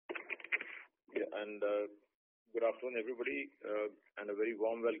and good afternoon, everybody, and a very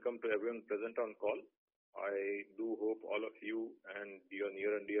warm welcome to everyone present on call. I do hope all of you and your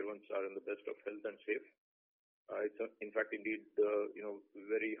near and dear ones are in the best of health and safe. It's in fact indeed,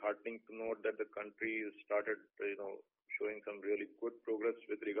 very heartening to note that the country has started, showing some really good progress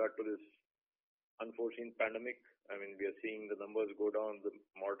with regard to this unforeseen pandemic. I mean, we are seeing the numbers go down, the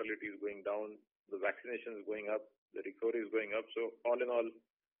mortality is going down, the vaccination is going up, the recovery is going up. So all in all,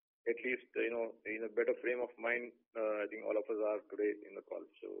 at least, in a better frame of mind, I think all of us are today in the call.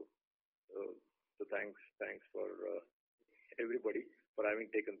 So thanks for everybody for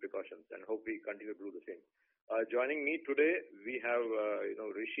having taken precautions, and hope we continue to do the same. Joining me today, we have,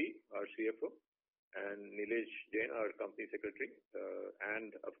 Rishi, our CFO, and Nilesh Jain, our company secretary,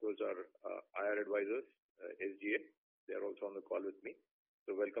 and of course our IR advisors, SGA. They are also on the call with me.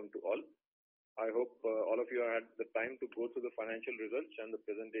 So welcome to all. I hope all of you had the time to go through the financial results and the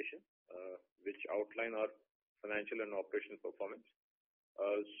presentation, which outline our financial and operational performance.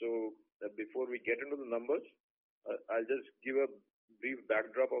 So before we get into the numbers, I'll just give a brief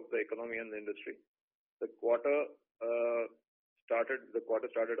backdrop of the economy and the industry. The quarter started,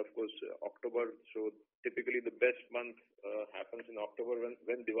 of course, October. So typically the best month happens in October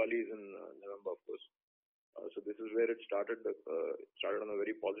when Diwali is in November, of course. So this is where it started. It started on a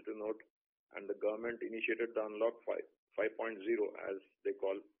very positive note. And the government initiated the Unlock 5.0, as they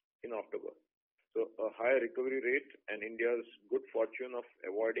call, in October. So a higher recovery rate and India's good fortune of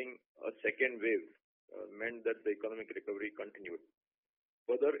avoiding a second wave meant that the economic recovery continued.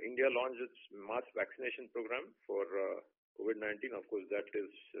 Further, India launched its mass vaccination program for COVID-19. Of course, that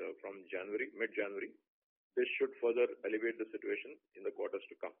is from mid-January. This should further alleviate the situation in the quarters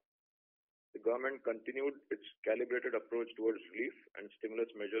to come. The government continued its calibrated approach towards relief and stimulus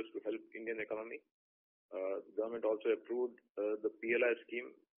measures to help Indian economy. The government also approved the PLI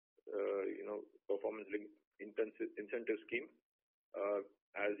scheme, performance-linked incentive scheme.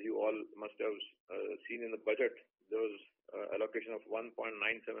 As you all must have seen in the budget, there was allocation of 1.97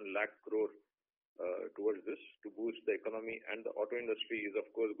 lakh crore towards this to boost the economy, and the auto industry is of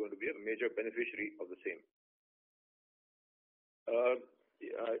course going to be a major beneficiary of the same.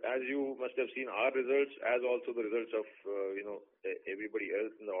 As you must have seen our results, as also the results of everybody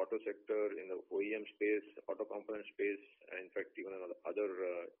else in the auto sector, in the OEM space, auto component space, and in fact even in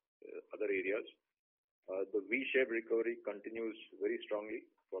other areas. The V-shaped recovery continues very strongly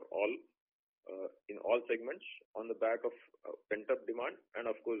for all in all segments on the back of pent-up demand and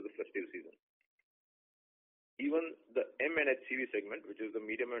of course the festive season. Even the M&HCV segment, which is the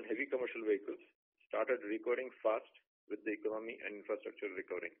medium and heavy commercial vehicles, started recovering fast with the economy and infrastructure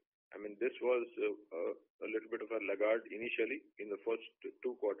recovering. I mean, this was a little bit of a laggard initially in the first 2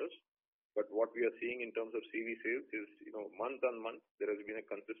 quarters, but what we are seeing in terms of CV sales is, month on month, there has been a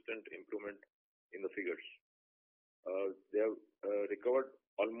consistent improvement in the figures. They have recovered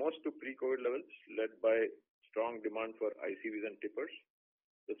almost to pre-COVID levels, led by strong demand for ICVs and tippers.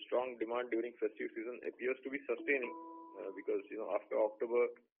 The strong demand during festive season appears to be sustaining because, after October,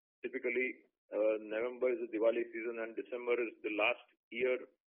 typically November is the Diwali season and December is the last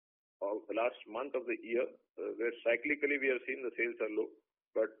month of the year, where cyclically we have seen the sales are low,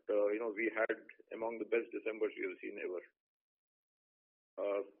 but we had among the best Decembers we have seen ever.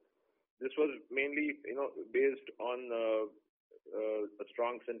 This was mainly based on a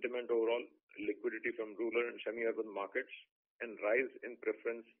strong sentiment overall, liquidity from rural and semi-urban markets, and rise in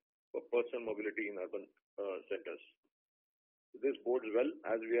preference for personal mobility in urban centers. This bodes well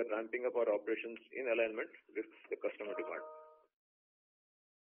as we are ramping up our operations in alignment with the customer demand.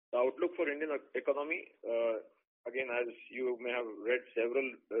 The outlook for Indian economy, again, as you may have read several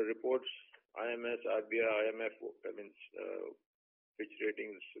reports, IMS, RBI, IMF, Fitch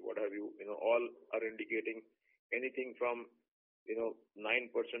ratings, what have you, all are indicating anything from 9%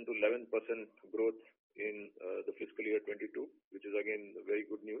 to 11% growth in the fiscal year 22, which is again very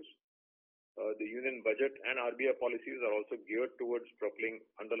good news. The union budget and RBI policies are also geared towards propelling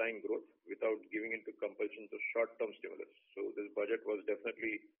underlying growth without giving into compulsions of short-term stimulus. So this budget was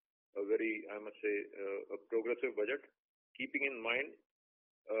definitely a very, I must say, a progressive budget, keeping in mind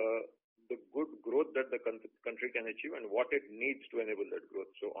the good growth that the country can achieve and what it needs to enable that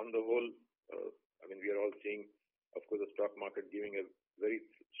growth. So on the whole, we are all seeing, of course, the stock market giving a very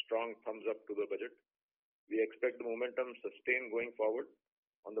strong thumbs up to the budget. We expect the momentum sustain going forward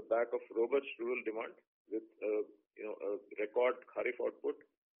on the back of robust rural demand with a record kharif output,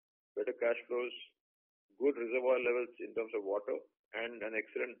 better cash flows, good reservoir levels in terms of water, and an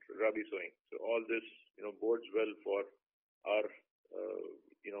excellent rabi sowing. So all this bodes well for our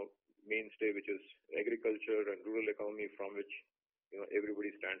mainstay, which is agriculture and rural economy, from which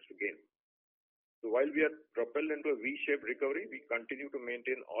everybody stands to gain. So while we are propelled into a V-shaped recovery, we continue to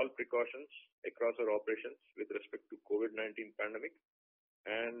maintain all precautions across our operations with respect to COVID-19 pandemic.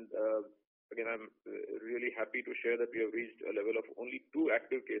 And again, I'm really happy to share that we have reached a level of only 2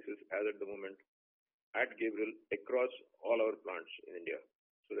 active cases as at the moment at Gabriel across all our plants in India.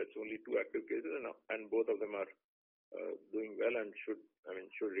 So that's only 2 active cases, and both of them are doing well and should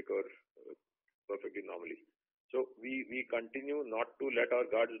recover perfectly normally. So we continue not to let our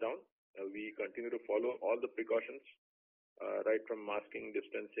guards down. We continue to follow all the precautions, right from masking,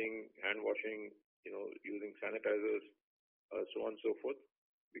 distancing, hand washing, using sanitizers, so on and so forth,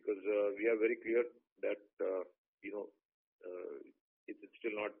 because we are very clear that it's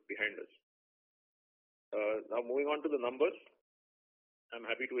still not behind us. Now moving on to the numbers, I'm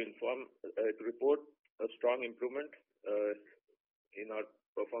happy to report a strong improvement in our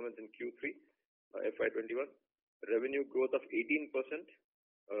performance in Q3 FY21. Revenue growth of 18%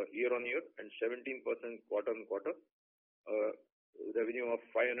 year on year and 17% quarter on quarter. Revenue of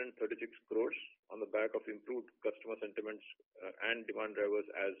 536 crores on the back of improved customer sentiments and demand drivers,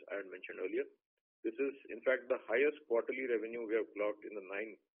 as I had mentioned earlier. This is in fact the highest quarterly revenue we have clocked in the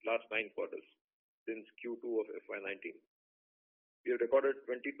last 9 quarters since Q2 of FY19. We have recorded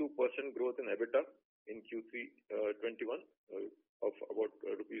 22% growth in EBITDA in Q3 21 of about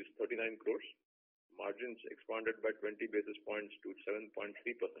rupees 39 crores. Margins expanded by 20 basis points to 7.3%.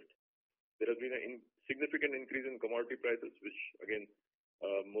 There has been a significant increase in commodity prices, which again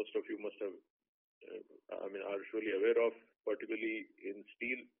most of you must have, are surely aware of, particularly in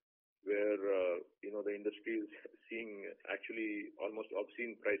steel, where the industry is seeing actually almost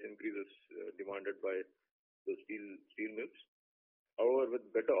obscene price increases demanded by the steel mills. However,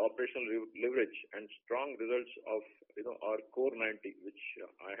 with better operational leverage and strong results of our Core 90, which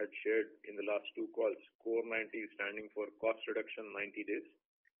I had shared in the last 2 calls, Core 90 is standing for Cost Reduction 90 Days,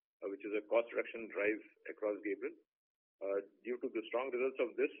 which is a cost reduction drive across Gabriel. Due to the strong results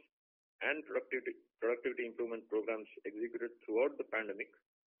of this and productivity improvement programs executed throughout the pandemic,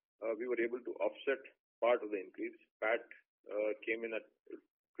 we were able to offset part of the increase. PAT came in at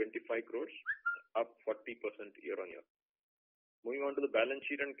 25 crores, up 40% year on year. Moving on to the balance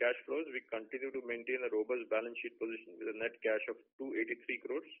sheet and cash flows, we continue to maintain a robust balance sheet position with a net cash of 283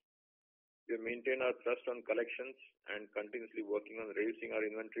 crores. We have maintained our thrust on collections and continuously working on reducing our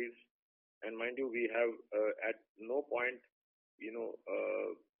inventories. And mind you, we have at no point,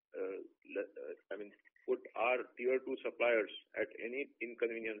 put our tier 2 suppliers at any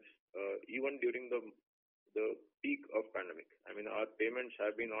inconvenience, even during the peak of pandemic. Our payments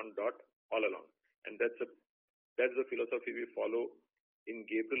have been on dot all along, and that's the philosophy we follow in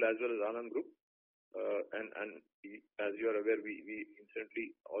Gabriel as well as Anand Group. And as you are aware, we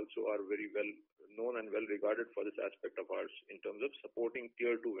incidentally also are very well known and well regarded for this aspect of ours in terms of supporting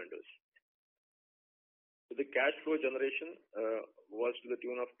tier 2 vendors. So the cash flow generation was to the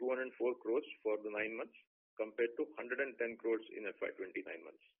tune of 204 crores for the 9 months compared to 110 crores in FY20 9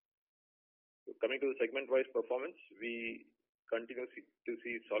 months. So coming to the segment-wise performance, we continue to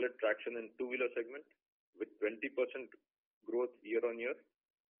see solid traction in two-wheeler segment with 20% growth year on year,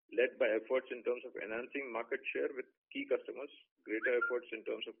 led by efforts in terms of enhancing market share with key customers, greater efforts in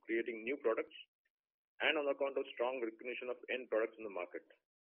terms of creating new products, and on account of strong recognition of end products in the market.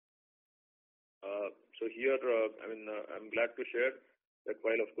 So here, I'm glad to share that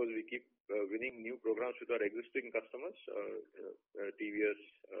while of course we keep winning new programs with our existing customers, TVS,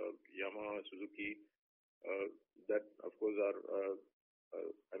 Yamaha, Suzuki, that of course are,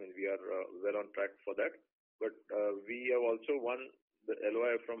 we are well on track for that. But we have also won the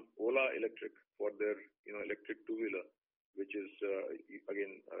LOI from Ola Electric for their electric two-wheeler, which is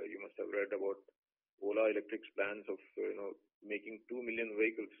again you must have read about Ola Electric's plans of making 2 million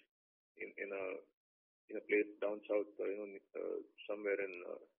vehicles in a place down south, somewhere in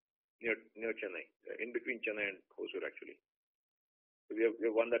near Chennai, in between Chennai and Hosur actually. So we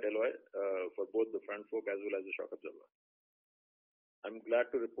have won that LOI for both the front fork as well as the shock absorber. I'm glad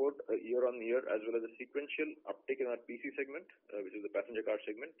to report a year-on-year as well as a sequential uptick in our PC segment, which is the passenger car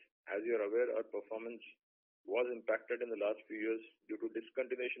segment. As you are aware, our performance was impacted in the last few years due to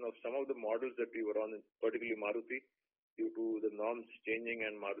discontinuation of some of the models that we were on, particularly Maruti, due to the norms changing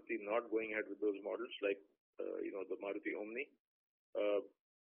and Maruti not going ahead with those models like the Maruti Omni.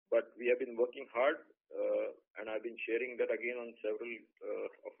 But we have been working hard, and I've been sharing that again on several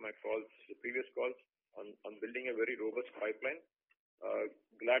of my calls, the previous calls, on building a very robust pipeline.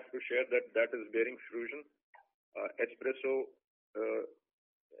 Glad to share that is bearing fruition. Espresso,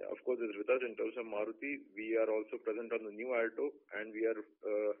 of course, is with us in terms of Maruti. We are also present on the new Alto, and we are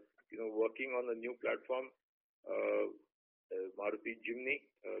working on the new platform, Maruti Jimny,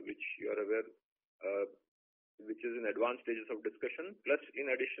 which you are aware advanced stages of discussion, plus in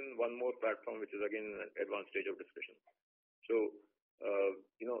addition, one more platform which is again in an advanced stage of discussion. So,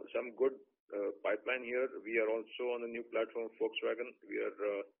 some good pipeline here. We are also on a new platform of Volkswagen. We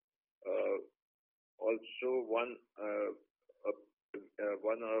are also one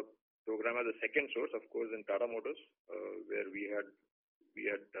program as a second source, of course, in Tata Motors, where we had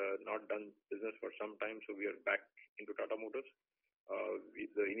not done business for some time, so we are back into Tata Motors.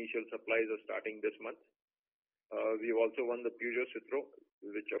 The initial supplies are starting this month. We've also won the Peugeot Citroën,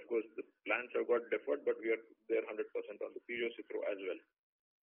 which of course the plans have got deferred, but we are there 100% on the Peugeot Citroën as well.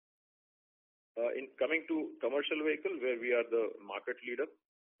 In coming to commercial vehicle, where we are the market leader,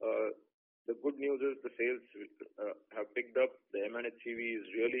 the good news is the sales have picked up. The M&HCV is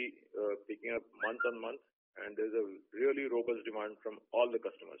really picking up month on month, and there's a really robust demand from all the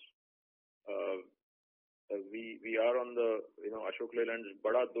customers. We are on the Ashok Leyland's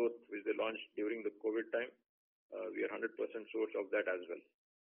Bada Dost, which they launched during the COVID time. We are 100% source of that as well.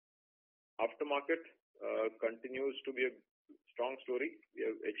 Aftermarket continues to be a strong story.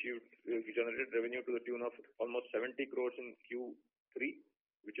 We generated revenue to the tune of almost 70 crores in Q3,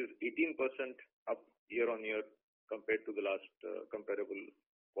 which is 18% up year on year compared to the last comparable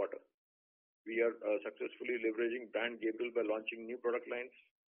quarter. We are successfully leveraging brand Gabriel by launching new product lines.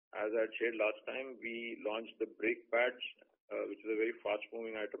 As I had shared last time, we launched the brake pads, which is a very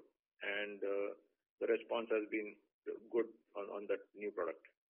fast-moving item, and the response has been good on that new product.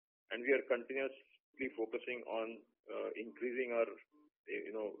 And we are continuously focusing on increasing our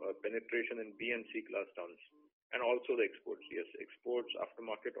penetration in B and C class towns, and also the exports. Yes, exports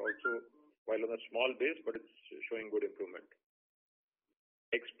aftermarket also, while on a small base, but it's showing good improvement.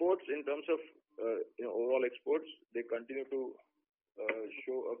 Exports, in terms of overall exports, they continue to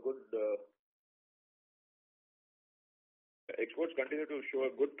show a good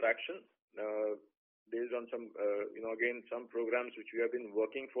traction based on some some programs which we have been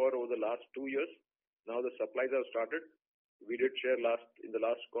working for over the last 2 years. Now the supplies have started. We did share in the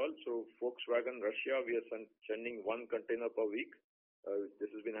last call. So Volkswagen Russia, we are sending 1 container per week. This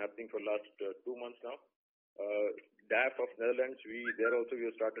has been happening for last 2 months now. DAF of Netherlands, we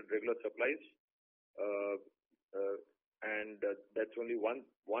have started regular supplies. And that's only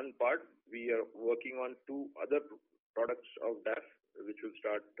one part. We are working on 2 other products of DAF, which will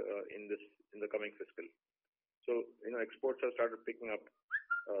start in the coming fiscal. So exports have started picking up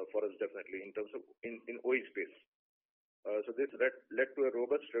for us definitely in terms of in OE space. So this led to a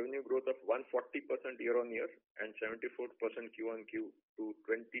robust revenue growth of 140% year on year and 74% Q on Q to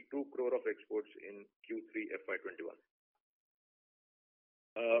 22 crore of exports in Q3 FY21.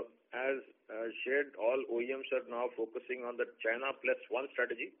 As shared, all OEMs are now focusing on the China Plus One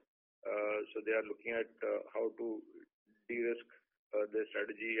strategy. So they are looking at how to de-risk their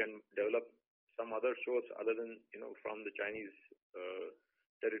strategy and develop some other source other than from the Chinese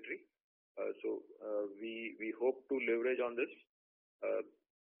territory. So we hope to leverage on this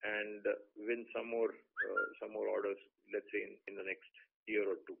and win some more orders, let's say in the next year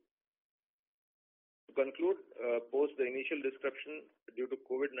or two. To conclude, post the initial disruption due to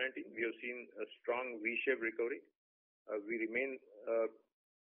COVID-19, we have seen a strong V-shaped recovery. We remain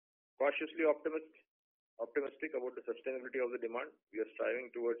cautiously optimistic about the sustainability of the demand. We are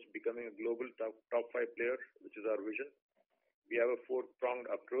striving towards becoming a global top 5 player, which is our vision. We have a 4-pronged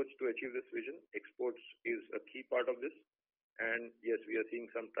approach to achieve this vision. Exports is a key part of this, and yes, we are seeing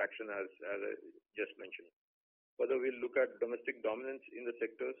some traction as I just mentioned. Further, we'll look at domestic dominance in the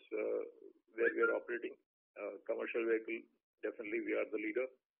sectors where we are operating. Commercial vehicle, definitely we are the leader,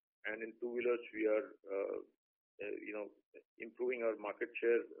 and in two-wheelers we are improving our market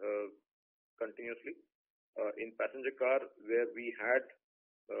share continuously. In passenger car, where we had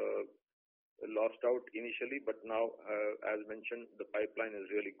lost out initially, but now, as mentioned, the pipeline is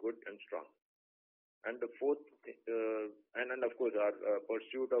really good and strong. And the fourth, and of course, our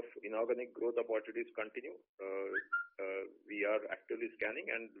pursuit of inorganic growth opportunities continue. We are actively scanning,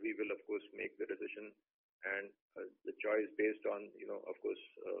 and we will, of course, make the decision and the choice based on, of course,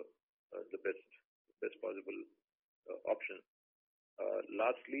 the best possible option.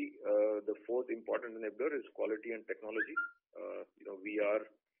 Lastly, the fourth important enabler is quality and technology.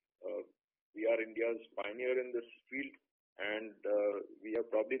 We are India's pioneer in this field, and we have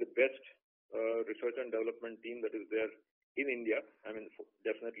probably the best research and development team that is there in India. I mean,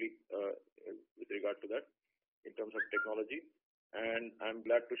 definitely with regard to that in terms of technology. And I'm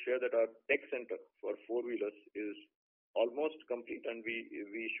glad to share that our tech center for 4-wheelers is almost complete, and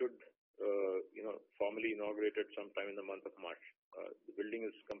we should formally inaugurate it sometime in the month of March. The building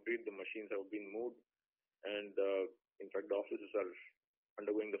is complete, the machines have been moved, and in fact the offices are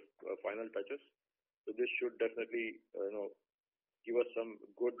undergoing the final touches. So this should definitely give us some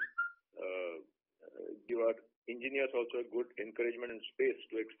good, give our engineers also a good encouragement and space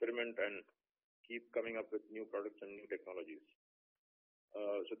to experiment and keep coming up with new products and new technologies.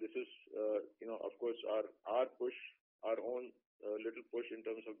 So this is, of course, our push, our own little push in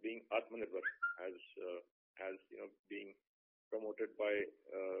terms of being Atmanirbhar, as being promoted by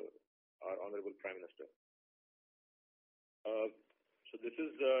our Honorable Prime Minister. So this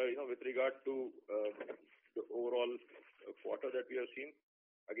is, with regard to the overall quarter that we have seen.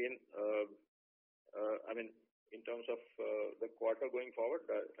 Again, in terms of the quarter going forward,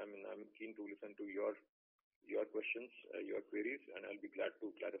 I'm keen to listen to your questions, your queries, and I'll be glad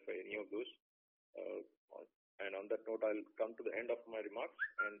to clarify any of those. And on that note, I'll come to the end of my remarks,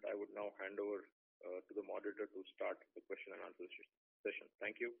 and I would now hand over to the moderator to start the question and answer session.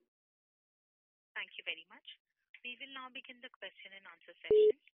 Thank you. Thank you very much. We will now begin the question and answer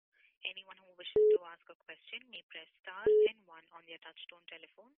session. Anyone who wishes to ask a question may press star and 1 on their touchtone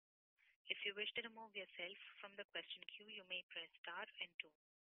telephone. If you wish to remove yourself from the question queue, you may press star and 2.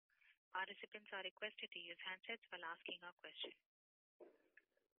 Participants are requested to use handsets while asking a question.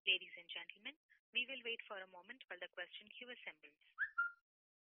 Ladies and gentlemen, we will wait for a moment while the question queue assembles.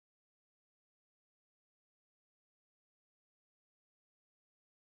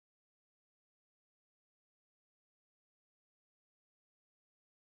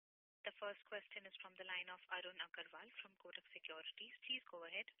 The first question is from the line of Arun Agarwal from Kotak Securities. Please go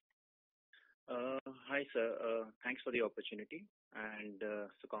ahead. Hi, sir. Thanks for the opportunity, and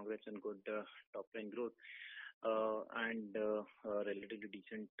so congrats on good top line growth and relatively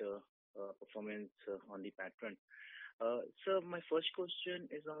decent performance on the PAT front. So my first question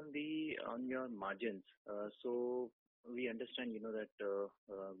is on your margins. So we understand, that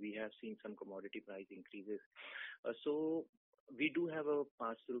we have seen some commodity price increases. So we do have a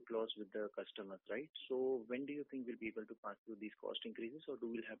pass-through clause with the customers, right? So when do you think we'll be able to pass through these cost increases, or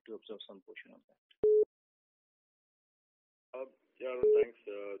do we have to absorb some portion of that? Yeah, thanks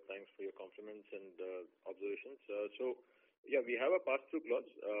for your compliments and observations. So yeah, we have a pass-through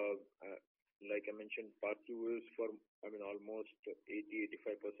clause. Like I mentioned, pass-through is for almost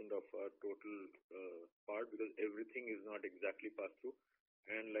 80-85% of our total part, because everything is not exactly passed through.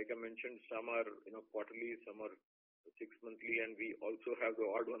 And like I mentioned, some are quarterly, some are 6 monthly, and we also have the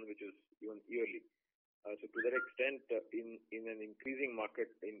odd one which is even yearly. So to that extent, in an increasing market,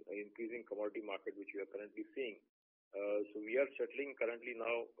 in an increasing commodity market which we are currently seeing, so we are settling currently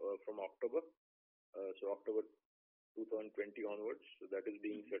now from October, so October 2020 onwards, so that is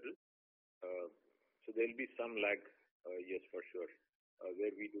being settled. So there will be some lag, yes, for sure,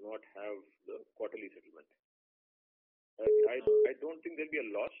 where we do not have the quarterly settlement. I don't think there will be a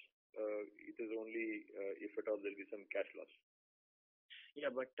loss. It is only if at all there will be some cash loss.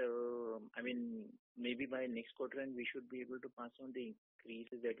 Yeah, but maybe by next quarter, and we should be able to pass on the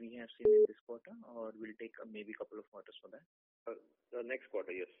increases that we have seen in this quarter, or will take maybe a couple of quarters for that? The next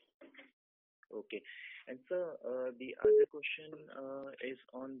quarter, yes. Okay. And sir, the other question is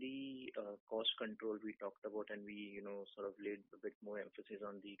on the cost control we talked about, and we sort of laid a bit more emphasis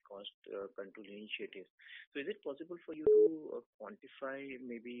on the cost control initiatives. So is it possible for you to quantify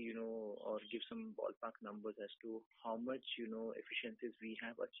maybe or give some ballpark numbers as to how much efficiencies we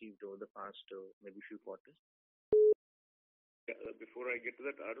have achieved over the past maybe few quarters? Yeah, before I get to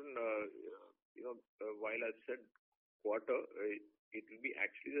that, Arun, while I said quarter, it will be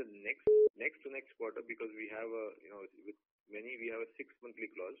actually the next to next quarter, because we have with many we have a 6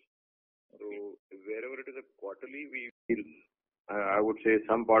 monthly clause. Okay. So wherever it is a quarterly, we will, I would say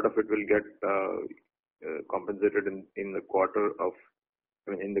some part of it will get compensated in the quarter of,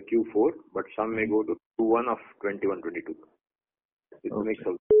 in the Q4, but some may go to Q1 of 21-22. It's a mix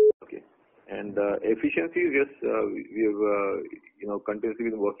of, okay. And efficiencies, yes, we have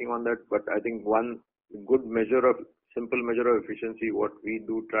continuously been working on that, but I think one good simple measure of efficiency, what we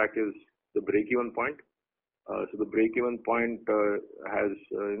do track is the break-even point. So the break-even point has,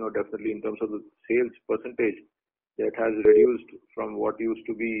 definitely in terms of the sales percentage, that has reduced from what used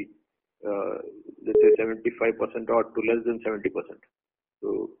to be, let's say 75% or to less than 70%.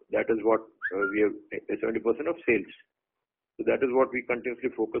 So that is what we have, 70% of sales. So that is what we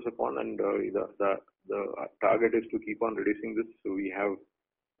continuously focus upon, and the target is to keep on reducing this. So we have,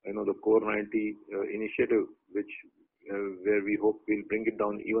 the Core 90 initiative, which where we hope we'll bring it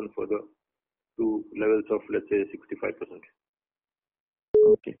down even further to levels of, let's say, 65%.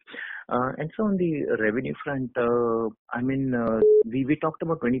 Okay. And so on the revenue front, we talked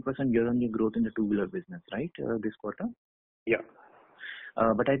about 20% year-on-year growth in the two-wheeler business, right, this quarter? Yeah.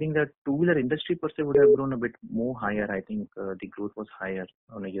 But I think the two-wheeler industry per se would have grown a bit more higher. I think the growth was higher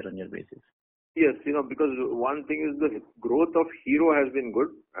on a year-on-year basis. Yes, because one thing is the growth of Hero has been good,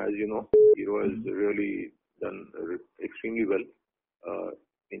 as you know. Hero has really done extremely well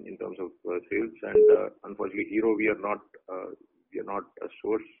in terms of sales, and unfortunately, Hero we are not a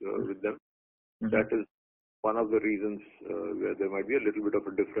source with them. Mm-hmm. That is one of the reasons where there might be a little bit of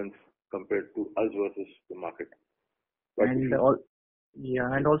a difference compared to us versus the market. But And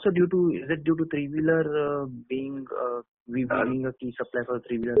also is it due to three-wheeler being being a key supply for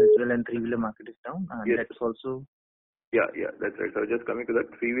three-wheeler as well, and three-wheeler market is down, and yes. that's also. Yeah, that's right. So just coming to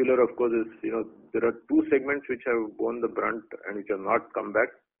that, three-wheeler, of course, is, there are two segments which have borne the brunt and which have not come back.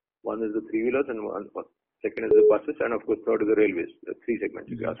 One is the three-wheelers and second is the buses, and of course, third is the railways. The three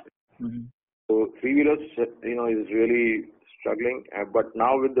segments, if you ask me. Mm-hmm. So three-wheelers, is really struggling. But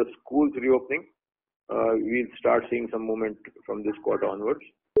now with the schools reopening, we'll start seeing some movement from this quarter onwards.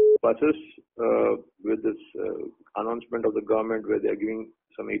 Buses, with this announcement of the government where they're giving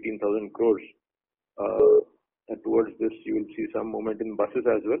some 18,000 crores, and towards this, you will see some movement in buses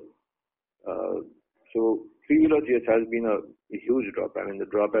as well. So three-wheelers, yes, has been a huge drop. I mean, the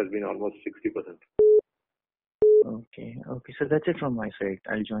drop has been almost 60%. Okay. So that's it from my side.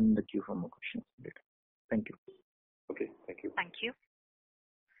 I'll join the queue for more questions later. Thank you. Okay, thank you. Thank you.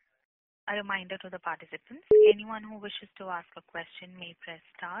 A reminder to the participants, anyone who wishes to ask a question may press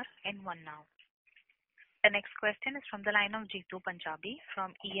star and one now. The next question is from the line of Jeetu Panjabi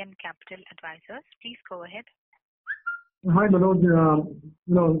from EM Capital Advisors. Please go ahead. Hi, Manoj.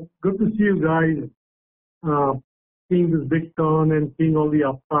 Good to see you guys seeing this big turn and seeing all the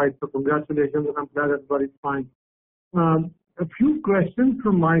upsides. So congratulations, and I'm glad everybody's fine. A few questions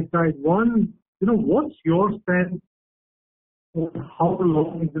from my side. One, what's your sense of how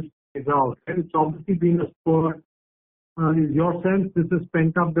long this is out? And it's obviously been a spurt. Is your sense this is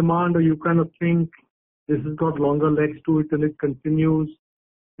pent-up demand, or you kind of think this has got longer legs to it and it continues?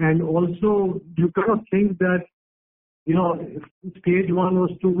 And also, do you kind of think that, if stage one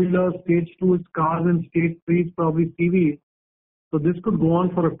was two-wheelers, stage two is cars, and stage three is probably CVs. So this could go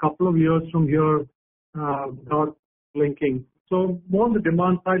on for a couple of years from here without blinking. So more on the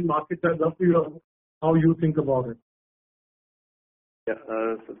demand side market, I'd love to hear how you think about it. Yeah,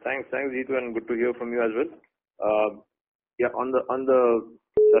 so thanks, Jeetu, and good to hear from you as well. On the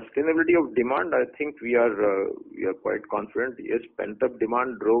sustainability of demand, I think we are quite confident. Yes, pent-up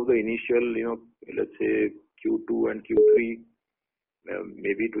demand drove the initial, let's say Q2 and Q3,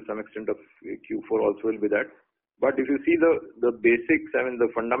 maybe to some extent of Q4 also will be that. But if you see the basics, I mean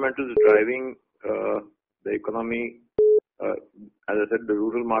the fundamentals driving the economy, as I said, the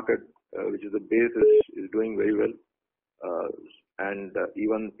rural market, which is the base, is doing very well. And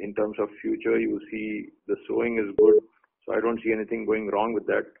even in terms of future, you see the sowing is good. So I don't see anything going wrong with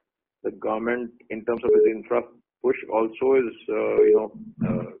that. The government, in terms of its infra push, also is,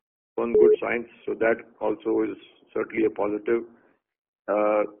 on good signs. So that also is certainly a positive.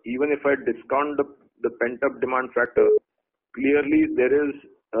 Even if I discount the pent-up demand factor, clearly there is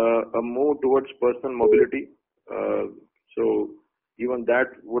a move towards personal mobility. So even that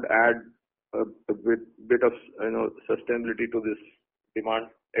would add a bit of sustainability to this demand,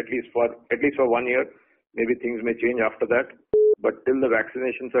 at least for 1 year. Maybe things may change after that, but till the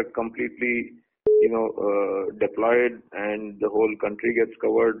vaccinations are completely deployed and the whole country gets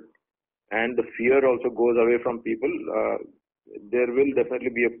covered and the fear also goes away from people, there will definitely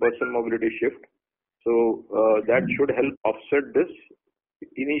be a personal mobility shift. So that should help offset this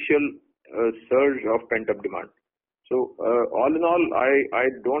initial surge of pent-up demand. So all in all, I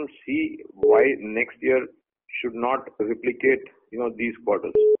don't see why next year should not replicate these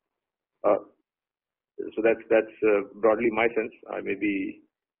quarters. So that's broadly my sense. I may be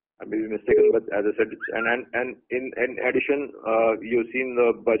mistaken, but as I said, and in addition, you've seen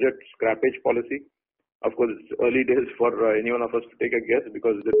the budget scrappage policy. Of course, it's early days for any one of us to take a guess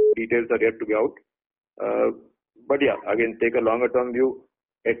because the details are yet to be out. But yeah, again, take a longer term view.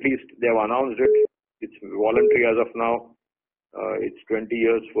 At least they have announced it. It's voluntary as of now. It's 20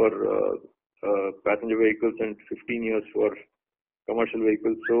 years for passenger vehicles and 15 years for commercial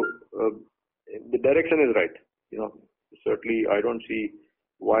vehicles. So the direction is right. Certainly I don't see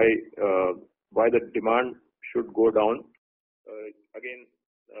why the demand should go down. Again,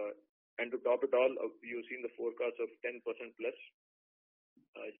 and to top it all, you've seen the forecast of 10% plus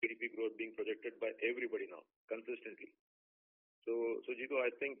GDP growth being projected by everybody now consistently. So Jeetu, I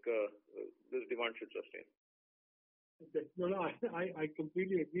think this demand should sustain. Okay. No, I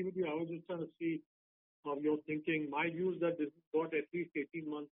completely agree with you. I was just trying to see how you're thinking. My view is that this has got at least 18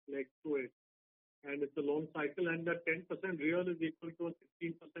 months legs to it, and it's a long cycle, and that 10% real is equal to a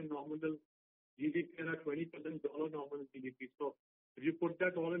 16% nominal GDP and a 20% dollar nominal GDP. So If you put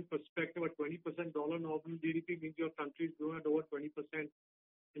that all in perspective, a 20% dollar nominal GDP means your country is growing at over 20%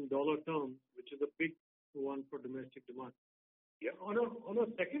 in dollar terms, which is a big one for domestic demand. Yeah. On a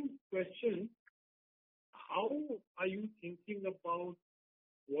second question, how are you thinking about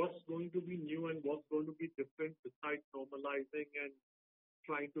what's going to be new and what's going to be different besides normalizing and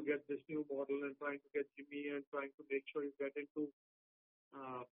trying to get this new model and trying to get Jimmy and trying to make sure you get into,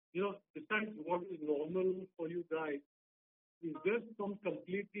 besides what is normal for you guys, is there some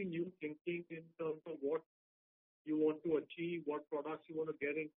completely new thinking in terms of what you want to achieve, what products you want to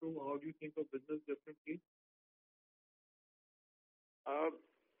get into, how do you think of business differently?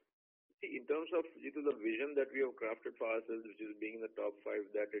 See, in terms of the vision that we have crafted for ourselves, which is being in the top 5,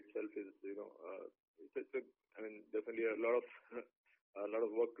 that itself is, definitely a lot of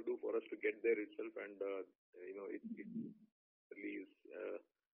work to do for us to get there itself, and it really is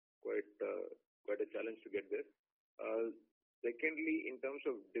quite a challenge to get there. Secondly, in terms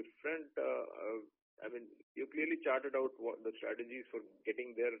of different, you clearly charted out what the strategies for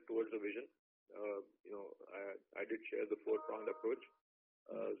getting there towards the vision. I did share the 4-pronged approach.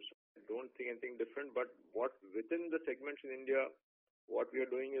 So I don't think anything different, but what within the segments in India, what we are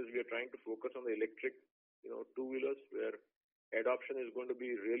doing is we are trying to focus on the electric, two-wheelers, where adoption is going to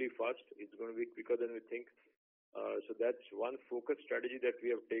be really fast. It's going to be quicker than we think. So that's one focus strategy that we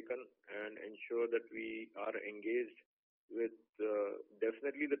have taken, and ensure that we are engaged with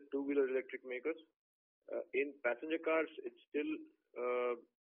definitely the two-wheeler electric makers. In passenger cars, it's still,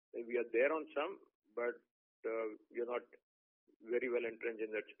 we are there on some, but we are not very well entrenched in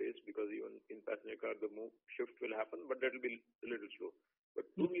that space, because even in passenger car, the shift will happen, but that will be a little slow. But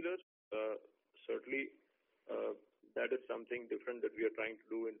two-wheelers, certainly, that is something different that we are trying to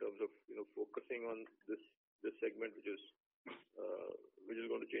do in terms of focusing on this segment, which is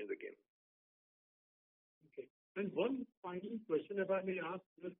going to change the game. Okay. And one final question, if I may ask,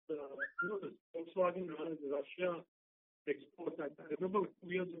 this the Volkswagen Russia exports. I remember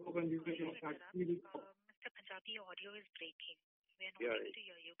 2 years ago when we were in your factory. Mr. Punjabi, your audio is breaking. We are not able to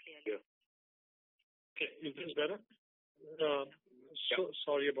hear you clearly. Yeah. Okay, is this better?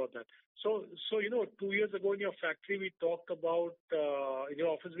 Sorry about that. So 2 years ago in your factory, we talked about, in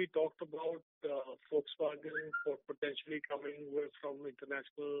your office, we talked about Volkswagen for potentially coming from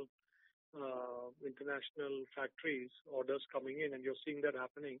international factories, orders coming in, and you're seeing that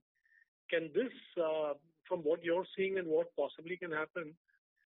happening. Can this, from what you're seeing and what possibly can happen,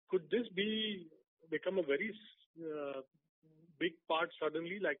 could this become a very big part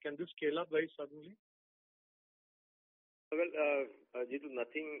suddenly? Like, can this scale up very suddenly? Well,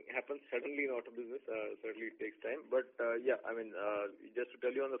 nothing happens suddenly in auto business. Certainly it takes time. But just to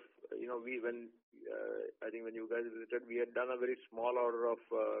tell you on the, I think when you guys visited, we had done a very small order of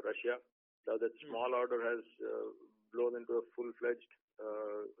Russia. Now that small order has blown into a full-fledged.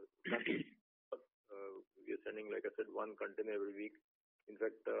 We are sending, like I said, 1 container every week. In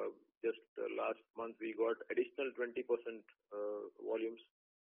fact, just last month we got additional 20% volumes.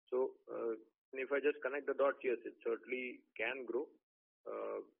 So, and if I just connect the dots, yes, it certainly can grow.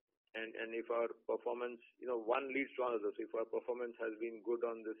 And if our performance, one leads to another. So if our performance has been good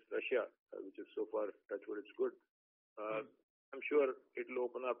on this Russia, which is so far, touch wood, it's good. I'm sure it will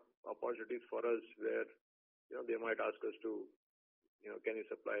open up opportunities for us where, they might ask us to, can you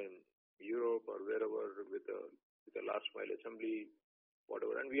supply in Europe or wherever with a last mile assembly,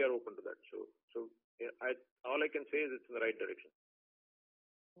 whatever, and we are open to that. So all I can say is it's in the right direction.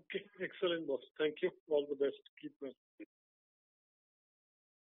 Okay, excellent, boss. Thank you. All the best. Keep well.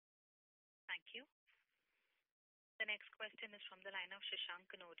 Thank you. The next question is from the line of Shashank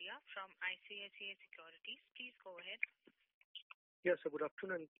Kanodia from ICICI Securities. Please go ahead. Yes, sir. Good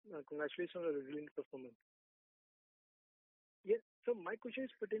afternoon, and congratulations on the resilient performance. Yes, so my question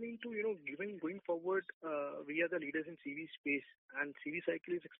is pertaining to, given going forward, we are the leaders in CV space, and CV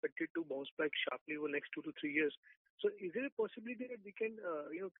cycle is expected to bounce back sharply over the next 2 to 3 years. So is there a possibility that we can,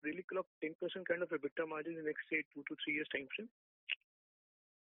 really clock 10% kind of EBITDA margin in the next, say, 2 to 3 years time frame?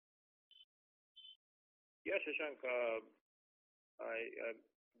 Yeah, Shashank, I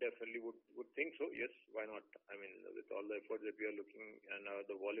definitely would think so. Yes, why not? I mean, with all the efforts that we are looking and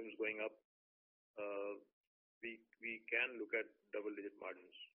the volumes going up, we can look at double-digit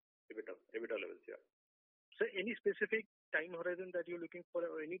margins, EBITDA levels. Yeah. So, any specific time horizon that you're looking for,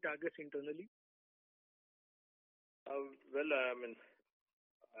 or any targets internally? Well,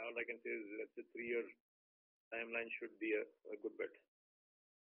 all I can say is let's say 3-year timeline should be a good bet.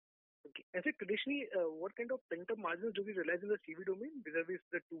 Okay. And so traditionally, what kind of pent-up margins do we realize in the CV domain vis-a-vis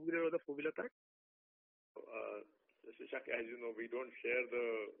the two-wheeler or the four-wheeler part? Shashank, as you know, we don't share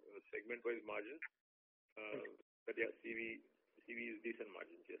the segment-wise margins. But yeah, CV CV is decent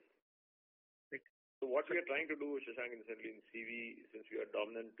margins, yes. Right. So what we are trying to do, Shashank, incidentally in CV, since we are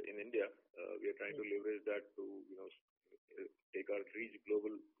dominant in India, we are trying to leverage that to take our reach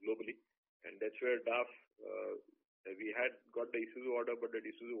globally, and that's where DAF. We had got the Isuzu order, but the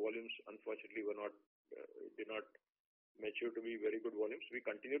Isuzu volumes unfortunately did not mature to be very good volumes. We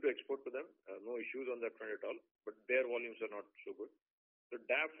continue to export to them, no issues on that front at all, but their volumes are not so good. So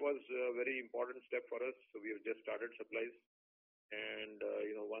DAF was a very important step for us. So we have just started supplies, and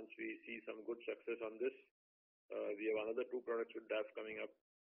once we see some good success on this, we have another 2 products with DAF coming up,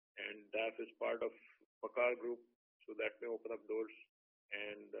 and DAF is part of Concall group, so that may open up doors,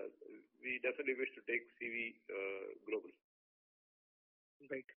 and we definitely wish to take CV global.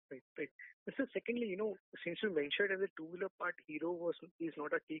 Right. So secondly, since you mentioned as a two-wheeler part, Hero is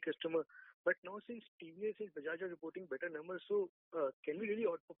not a key customer, but now since TVS and Bajaj are reporting better numbers, so can we really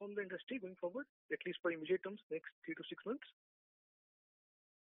outperform the industry going forward, at least for immediate terms, next 3 to 6 months?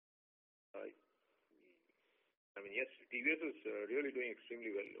 Yes, TVS is really doing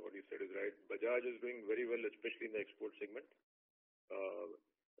extremely well. What you said is right. Bajaj is doing very well, especially in the export segment.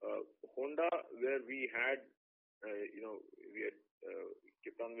 Honda, where we had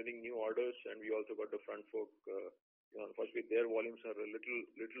kept on winning new orders, and we also got the front fork. Unfortunately, their volumes are a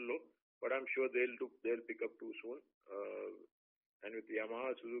little low, but I'm sure they'll pick up too soon. And with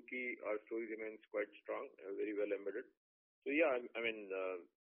Yamaha, Suzuki, our story remains quite strong, very well embedded. So yeah,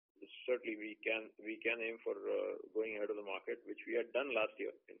 certainly we can aim for going ahead of the market, which we had done last year.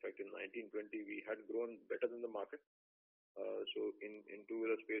 In fact, in 1920 we had grown better than the market. So in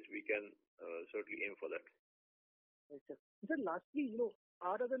two-wheeler space, we can certainly aim for that. Right, sir. Sir, lastly,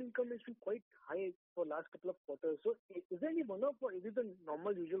 our other income has been quite high for last couple of quarters. So is there any one-off, or is it the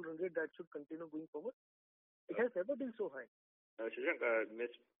normal usual run rate that should continue going forward? It has never been so high. Shashank,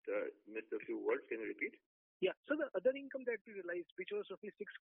 missed a few words. Can you repeat? Yeah. So the other income that we realized, which was roughly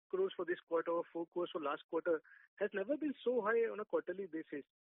 6 crores for this quarter or 4 crores for last quarter, has never been so high on a quarterly basis.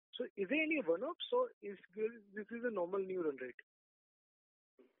 So is there any one-off? So this is a normal new run rate?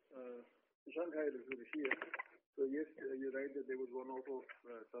 Shashank, hi, this is Rishi here. So yes, you're right that there was one-off of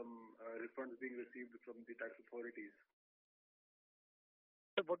some refunds being received from the tax authorities.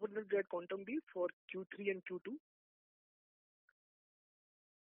 So what would that quantum be for Q3 and Q2?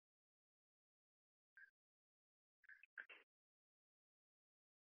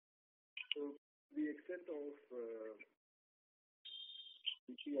 So the extent of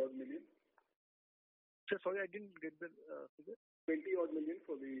 20 odd million. So sorry, I didn't get the figure. 20 odd million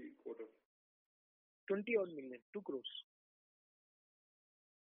for the quarter. 20 odd million, 2 crores.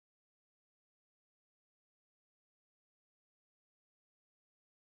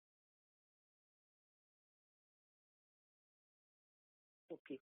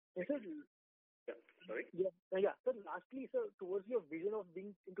 Okay. Yes, sir. Yeah. Sorry? Yeah. So lastly, sir, towards your vision of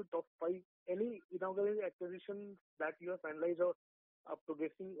being into top 5, any inorganic acquisitions that you have finalized or are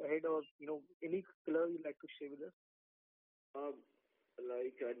progressing ahead, or any color you'd like to share with us?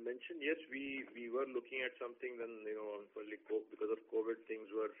 Like I mentioned, yes, we were looking at something. Then unfortunately, because of COVID, things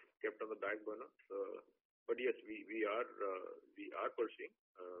were kept on the back burner. But yes, we are pursuing,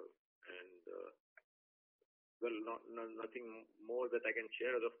 and well, nothing more that I can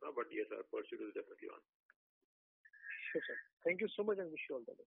share as of now. But yes, our pursuit is definitely on. Sure, sir. Thank you so much, and wish you all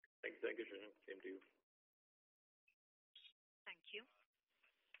the best. Thank you, Shashank. Same to you. Thank you.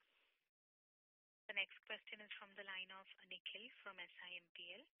 The next question is from the line of Nikhil from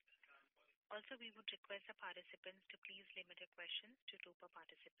SIMPL. Also, we would request the participants to please limit your questions to 2 per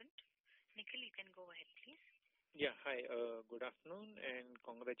participant. Nikhil, you can go ahead, please. Yeah, hi. Good afternoon, and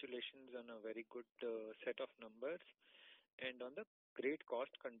congratulations on a very good set of numbers and on the great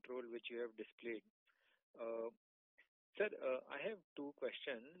cost control which you have displayed. Sir, I have 2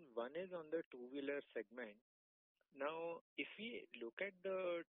 questions. One is on the two-wheeler segment. Now, if we look at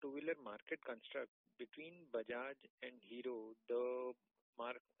the two-wheeler market construct between Bajaj and Hero,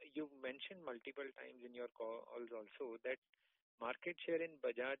 you've mentioned multiple times in your calls also that market share in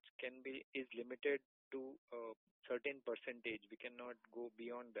Bajaj is limited to a certain percentage. We cannot go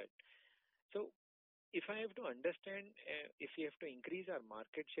beyond that. So, if I have to understand, if we have to increase our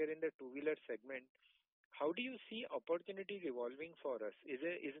market share in the two-wheeler segment, how do you see opportunities evolving for us? Is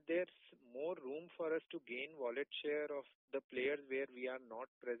there more room for us to gain wallet share of the players where we are not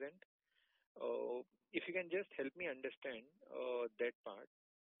present? If you can just help me understand that part.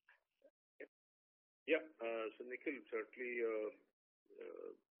 Yeah. So Nikhil, certainly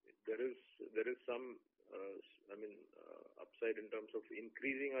there is some upside in terms of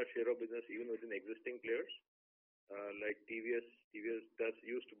increasing our share of business even within existing players. Like TVS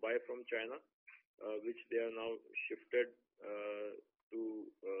used to buy from China, which they are now shifted to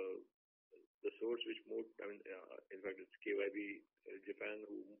the source which moved. In fact, it's KYB Japan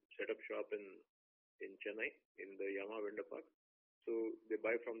who set up shop in Chennai in the Yamaha vendor park. So they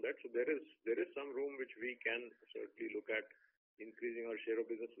buy from that. So there is some room which we can certainly look at increasing our share of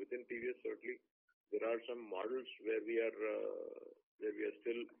business within TVS. Certainly, there are some models where we are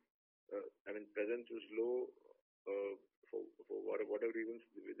still. Presence is low for whatever reasons.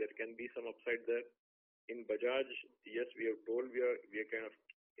 There can be some upside there. In Bajaj, yes, we are told we are kind of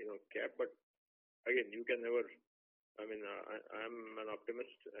capped, but again, you can never. I'm an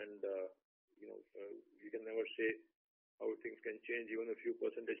optimist, and you can never say how things can change. Even a few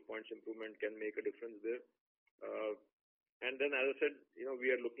percentage points improvement can make a difference there. And then, as I said, we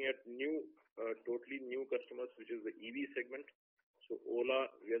are looking at totally new customers, which is the EV segment. So Ola,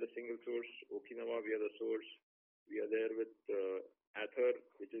 we are the single source. Okinawa, we are the source. We are there with Ather,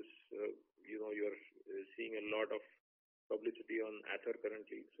 which is you are seeing a lot of publicity on Ather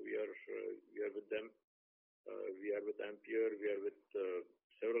currently. So we are with them. We are with Ampere. We are with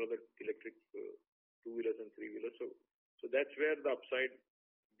several other electric two-wheelers and three-wheelers. So that's where the upside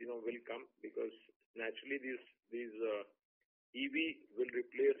will come, because naturally these EV will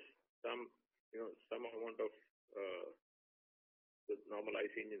replace some amount of the normal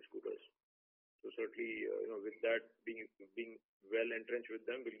IC engine scooters. So certainly, with that being well entrenched with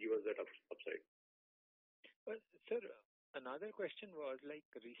them will give us that upside. Well, sir, another question was, like,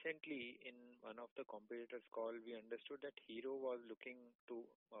 recently in one of the competitors' call, we understood that Hero was looking to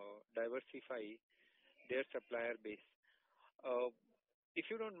diversify their supplier base. If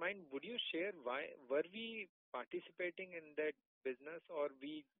you don't mind, would you share why were we participating in that business, or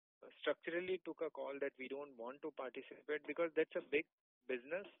we structurally took a call that we don't want to participate because that's a big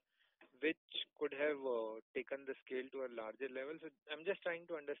business which could have taken the scale to a larger level? So I'm just trying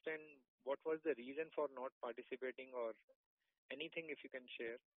to understand what was the reason for not participating, or anything if you can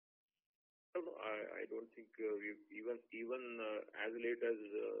share. No, I don't think even as late as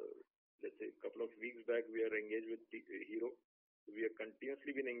let's say a couple of weeks back, we are engaged with Hero. We have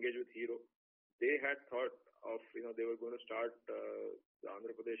continuously been engaged with Hero. They had thought of they were going to start the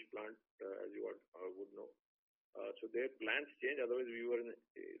Andhra Pradesh plant, as you would know. So their plans changed. Otherwise, we were in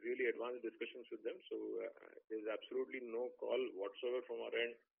really advanced discussions with them. So there's absolutely no call whatsoever from our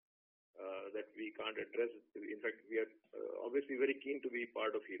end that we can't address. In fact, we are obviously very keen to be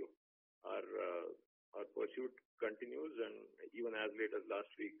part of Hero. Our pursuit continues, and even as late as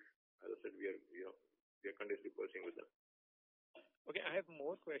last week, as I said, we are continuously pursuing with them. Okay, I have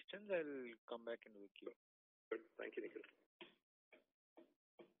more questions. I'll come back in with you. Good. Thank you, Nikhil.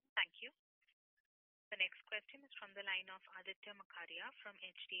 Thank you. The next question is from the line of Aditya Makharia from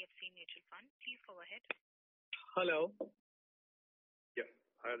HDFC Mutual Fund. Please go ahead. Hello. Yeah.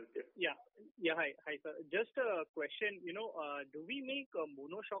 Hi, Aditya. Yeah. Hi, sir. Just a question. Do we make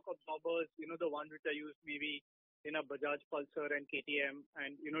monoshock absorbers? The ones which are used maybe in a Bajaj Pulsar and KTM,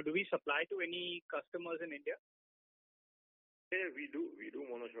 and do we supply to any customers in India? Yeah, we do. We do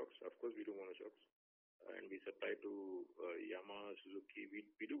monoshocks. Of course, we do monoshocks, and we supply to Yamaha, Suzuki. We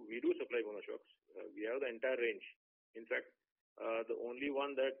do supply monoshocks. We have the entire range. In fact, the only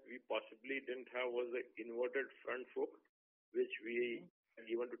one that we possibly didn't have was the inverted front fork, which we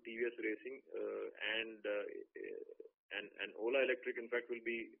given to TVS Racing, and Ola Electric, in fact, will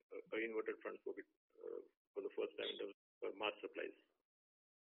be an inverted front fork for the first time in terms of mass supplies.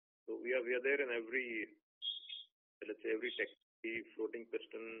 So we are there in every, let's say, every technology, floating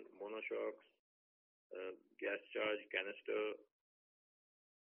piston, monoshocks, gas charge, canister.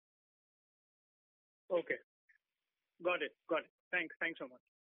 Okay. Got it. Thanks so much.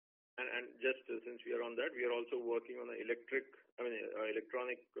 And just since we are on that, we are also working on an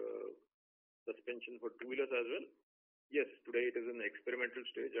electronic suspension for two-wheelers as well. Yes, today it is in the experimental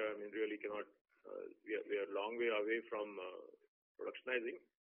stage. Really cannot. We are a long way away from productionizing,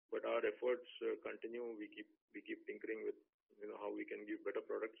 but our efforts continue. We keep tinkering with how we can give better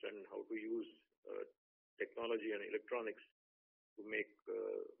products and how to use technology and electronics to make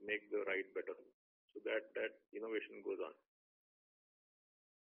the ride better. So that innovation goes on.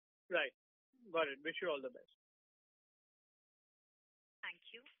 Right. Got it. Wish you all the best. Thank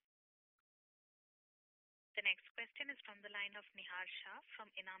you. The next question is from the line of Nihar Shah from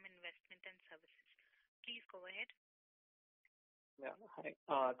Enam Investment and Services. Please go ahead. Yeah.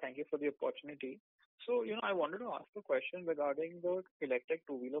 Hi. Thank you for the opportunity. So, I wanted to ask a question regarding the electric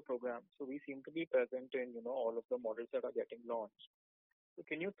two-wheeler program. So we seem to be present in, all of the models that are getting launched. So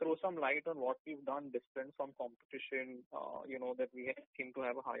can you throw some light on what we've done different from competition, that we seem to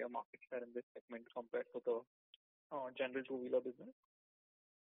have a higher market share in this segment compared to the general two-wheeler business?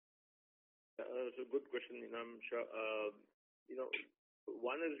 So good question, Sure.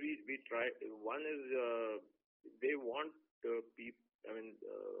 One is we try. One is they want people.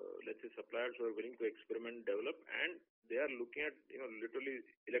 Let's say suppliers who are willing to experiment, develop, and they are looking at literally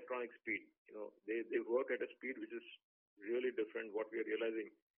electronic speed. They work at a speed which is really different. What we are realizing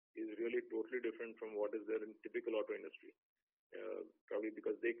is really totally different from what is there in typical auto industry. Probably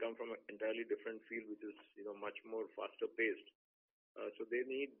because they come from an entirely different field, which is much more faster paced. So they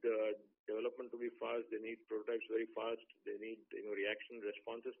need development to be fast. They need prototypes very fast. They need reaction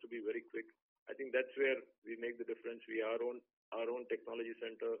responses to be very quick. I think that's where we make the difference. We are our own technology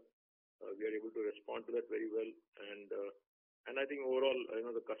center. We are able to respond to that very well, and I think overall,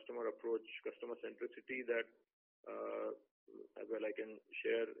 the customer approach, customer centricity that I can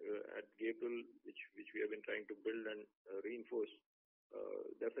share at Gabriel, which we have been trying to build and reinforce.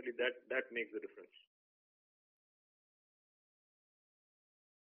 Definitely, that makes the difference.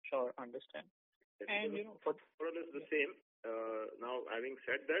 Sure, understand. And for us is the same. Now, having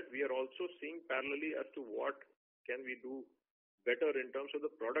said that, we are also seeing parallelly as to what can we do better in terms of the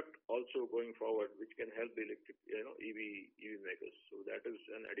product also going forward, which can help the electric, EV makers. So that is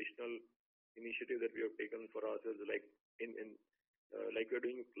an additional initiative that we have taken for ourselves, like like we're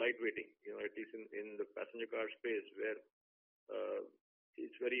doing lightweighting, at least in the passenger car space, where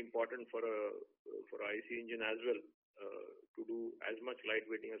it's very important for IC engine as well to do as much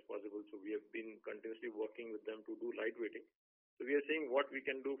lightweighting as possible. So we have been continuously working with them to do lightweighting. So we are seeing what we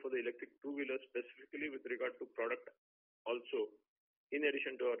can do for the electric two-wheelers specifically with regard to product also, in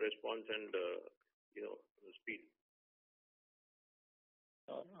addition to our response and speed.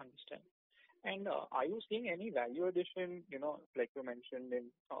 Understand. And are you seeing any value addition? Like you mentioned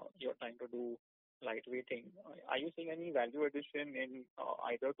in you're trying to do lightweighting. Are you seeing any value addition in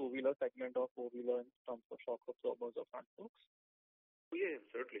either two-wheeler segment or four-wheeler in terms of shock absorbers or front forks? Oh, yeah,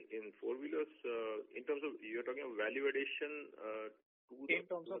 certainly. In four-wheelers, in terms of, you're talking of value addition in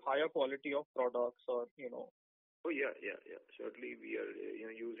terms of higher quality of products or, Oh, yeah. Certainly, we are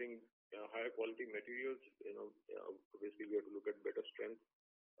using higher quality materials. Obviously, we have to look at better strength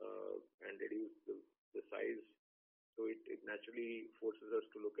and reduce the size. So it naturally forces us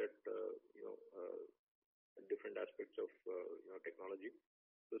to look at different aspects of technology.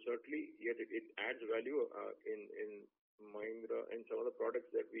 So certainly, yet it adds value in Mahindra and some of the products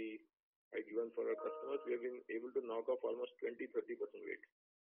that we have given for our customers. We have been able to knock off almost 20-30% weight.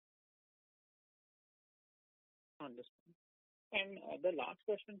 Understand. And the last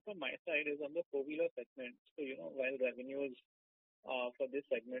question from my side is on the four-wheeler segment. So, while revenues for this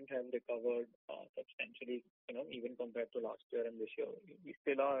segment have recovered substantially, even compared to last year and this year, we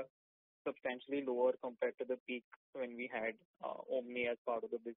still are substantially lower compared to the peak when we had Omni as part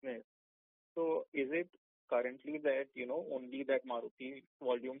of the business. So is it currently that, only that Maruti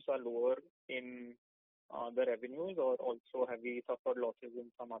volumes are lower in the revenues, or also have we suffered losses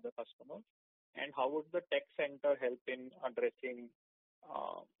in some other customers? And how would the tech center help in addressing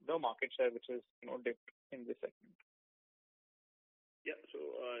the market share which is dipped in this segment? Yeah. So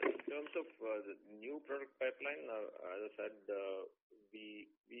in terms of the new product pipeline, as I said,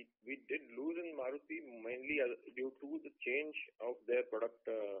 we did lose in Maruti mainly due to the change of their product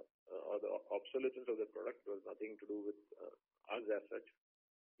or the obsolescence of their product. It was nothing to do with us as such.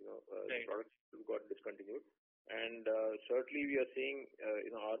 The products got discontinued. And certainly we are seeing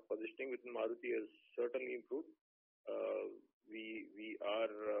our positioning within Maruti has certainly improved. We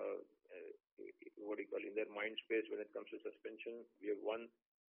are in their mind space when it comes to suspension. We have won.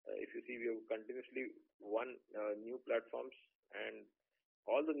 If you see, we have continuously won new platforms, and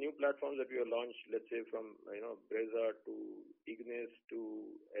all the new platforms that we have launched, let's say from Brezza to Ignis to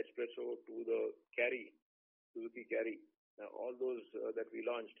Espresso to the Suzuki Carry, all those that we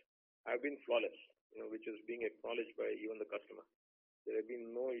launched have been flawless. Which is being acknowledged by even the customer. There have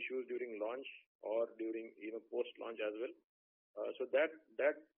been no issues during launch or during post-launch as well. So that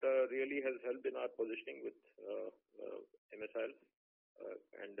really has helped in our positioning with MSIL,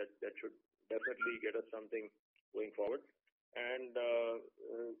 and that should definitely get us something going forward. And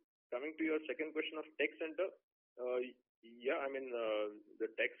coming to your second question of tech center, the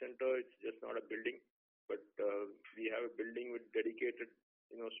tech center, it's just not a building, but we have a building with dedicated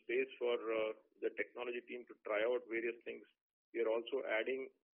space for the technology team to try out various things. We are also adding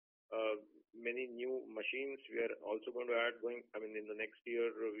many new machines. We are also going to add in the next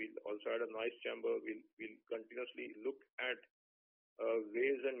year, we'll also add a noise chamber. We'll continuously look at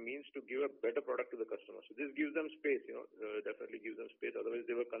ways and means to give a better product to the customer. So this gives them space, definitely gives them space. Otherwise,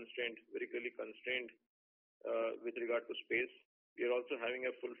 they were constrained, very clearly constrained with regard to space. We are also having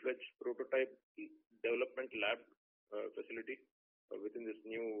a full-fledged prototype development lab facility. within this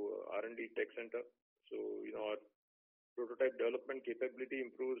new R&D tech center. So, our prototype development capability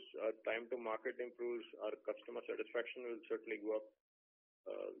improves, our time to market improves, our customer satisfaction will certainly go up,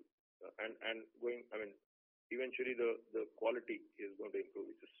 and eventually the quality is going to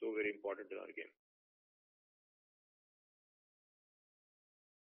improve, which is so very important in our game.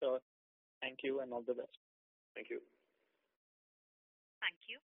 Sure. Thank you and all the best. Thank you. Thank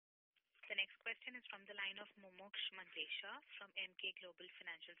you. The next question is from the line of Mumuksh Mandlesha from Emkay Global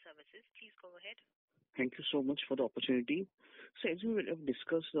Financial Services. Please go ahead. Thank you so much for the opportunity. So as we have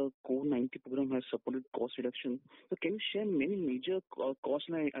discussed, the Core 90 program has supported cost reduction. So can you share many major cost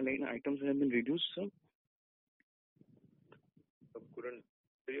line items that have been reduced, sir? I couldn't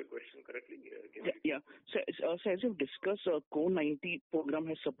hear your question correctly. Yeah. So as you've discussed, Core 90 program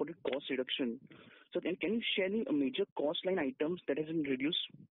has supported cost reduction. So then can you share any major cost line items that have been reduced?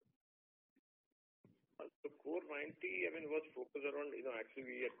 The Core 90, was focused around, actually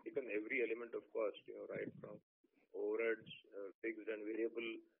we had taken every element of cost, right from overheads, fixed and variable,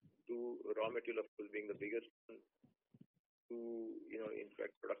 to raw material, of course, being the biggest one, to, in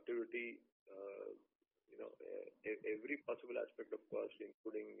fact, productivity, every possible aspect of cost,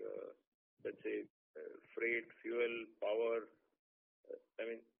 including, let's say, freight, fuel, power,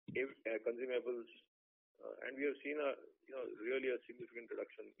 consumables, and we have seen really a significant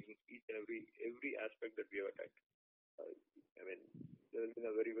reduction in each and every aspect that we have attacked. There has been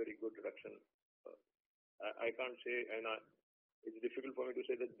a very, very good reduction. I can't say, and it's difficult for me to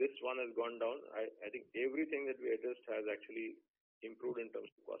say that this one has gone down. I think everything that we addressed has actually improved in terms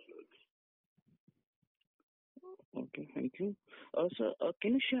of cost levels. Okay, thank you. Sir,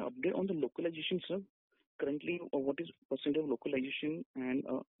 can you share update on the localization, sir? Currently, what is percent of localization and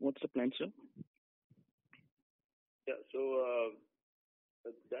what's the plan, sir? Yeah, so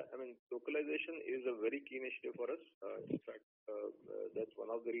localization is a very key initiative for us. In fact, that's one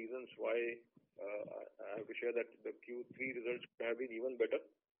of the reasons why I have to share that the Q3 results have been even better.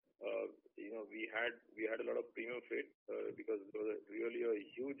 We had a lot of premium freight because there was really a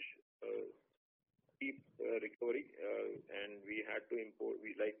huge steep recovery, and we had to import.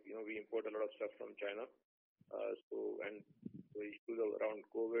 We import a lot of stuff from China. And the issues around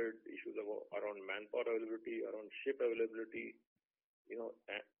COVID, issues around manpower availability, around ship availability,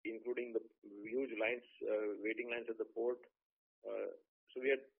 including the huge lines, waiting lines at the port. So we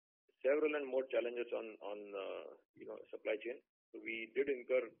had several and more challenges on supply chain. So we did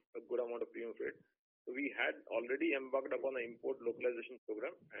incur a good amount of premium freight. So we had already embarked upon an import localization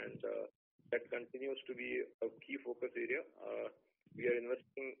program, and that continues to be a key focus area. We are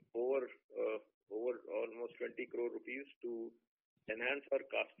investing over almost 20 crore rupees to enhance our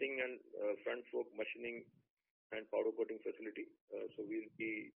casting and front fork machining and powder coating facility. So we'll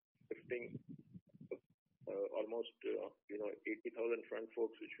be shifting almost 80,000 front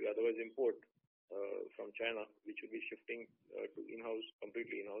forks, which we otherwise import from China, which will be shifting to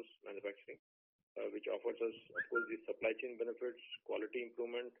completely in-house manufacturing, which offers us, of course, the supply chain benefits, quality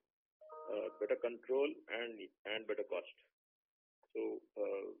improvement, better control, and better cost. So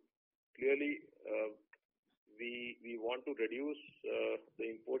clearly, we want to reduce the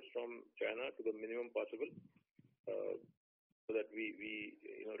imports from China to the minimum possible, so that we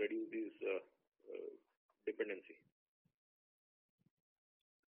reduce this dependency.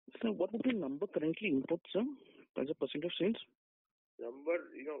 So what would be the number currently imports, sir, as a percent of sales? Number,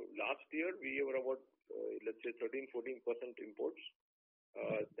 last year we were about, let's say 13-14% imports.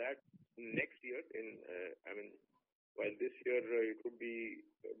 That next year, while this year it would be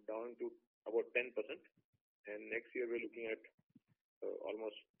down to about 10%, and next year we're looking at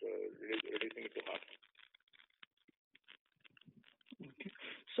almost reducing it to half. Okay.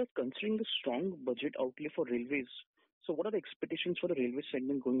 So considering the strong budget outlay for railways, so what are the expectations for the railway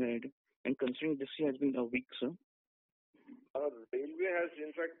segment going ahead? And considering this year has been a weak, sir? Railway has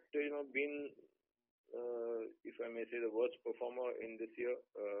in fact been, if I may say, the worst performer in this year.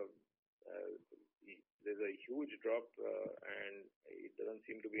 There's a huge drop, and it doesn't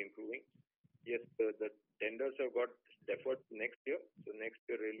seem to be improving. Yes, the tenders have got deferred next year. So next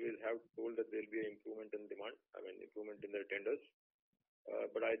year, railways have told that there'll be an improvement in demand, improvement in their tenders.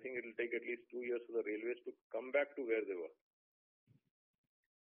 But I think it'll take at least 2 years for the railways to come back to where they were.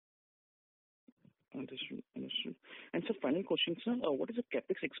 Understood. And so final question, sir. What is the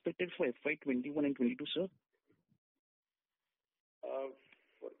capex expected for FY21 and 22, sir?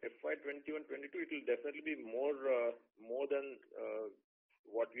 For FY21-22, it will definitely be more than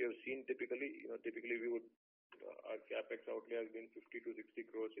what we have seen typically. Typically our capex outlay has been 50 to 60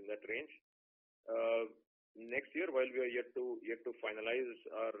 crores in that range. Next year, while we are yet to finalize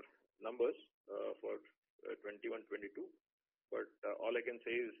our numbers for 21-22, But all I can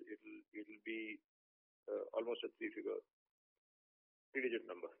say is it'll be almost a three-digit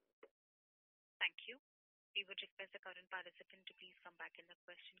number. Thank you. We would request the current participant to please come back in the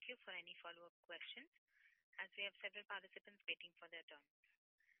question queue for any follow-up questions, as we have several participants waiting for their turn.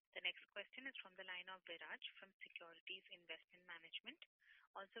 The next question is from the line of Viraj from Securities Investment Management.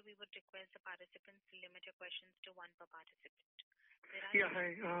 Also, we would request the participants to limit your questions to one per participant. Viraj, Yeah,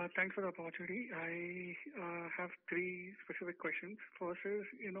 hi. Thanks for the opportunity. I have three specific questions. First is,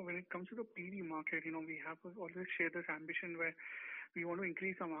 when it comes to the PV market, we have always shared this ambition where we want to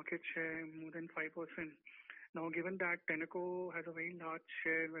increase our market share more than 5%. Now, given that Tenneco has a very large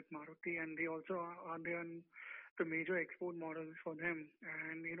share with Maruti, and they also are there on the major export models for them,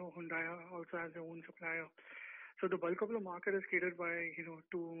 and Hyundai also has their own supplier. So the bulk of the market is catered by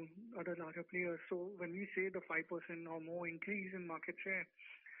two other larger players. So when we say the 5% or more increase in market share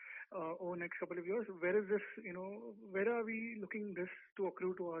over the next couple of years, where is this? Where are we looking this to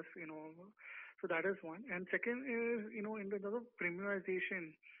accrue to us? So that is one. And second is in the terms of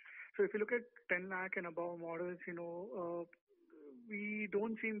premiumization. So if you look at 10 lakh and above models, we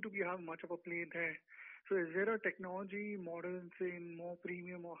don't seem to have much of a play there. So is there a technology models in more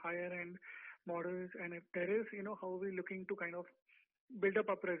premium or higher end models? And if there is, how are we looking to kind of build up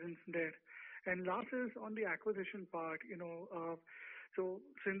our presence there? And last is on the acquisition part, so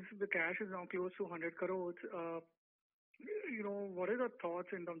since the cash is now close to 100 crores, what are the thoughts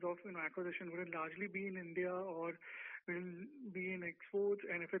in terms of acquisition? Will it largely be in India or will it be in exports?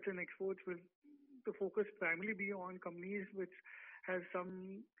 And if it's in exports, will the focus primarily be on companies which has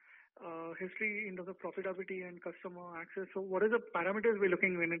some history in terms of profitability and customer access? So what are the parameters we're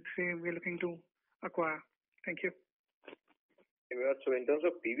looking when it's say we're looking to acquire? Thank you. So in terms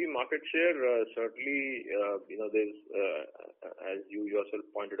of PV market share, certainly, there's, as you yourself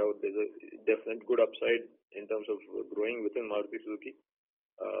pointed out, there's a definite good upside in terms of growing within Maruti Suzuki.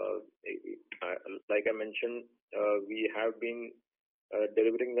 Like I mentioned, we have been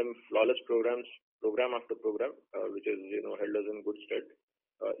delivering them flawless program after program, which is held us in good stead.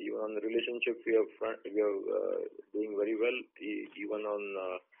 Even on the relationship, we are doing very well. Even on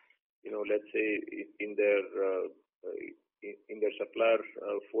let's say in their supplier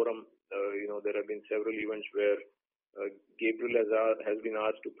forum, there have been several events where Gabriel has been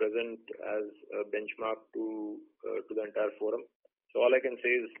asked to present as a benchmark to the entire forum. So all I can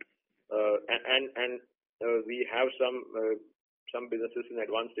say is, we have some businesses in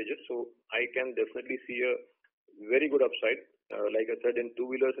advanced stages. So I can definitely see a very good upside. Like I said, in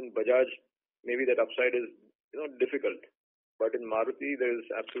two-wheelers in Bajaj, maybe that upside is difficult. But in Maruti, there is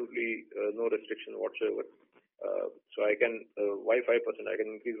absolutely no restriction whatsoever. So I can, why 5%? I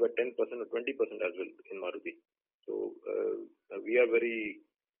can increase by 10% or 20% as well in Maruti. So we are very,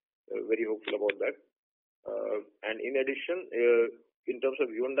 very hopeful about that. And in addition, in terms of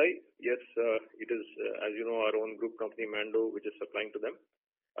Hyundai, yes, it is, as you know, our own group company, Mando, which is supplying to them.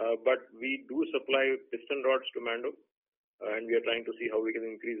 But we do supply piston rods to Mando, and we are trying to see how we can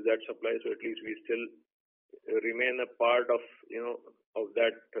increase that supply. So at least we still remain a part of, of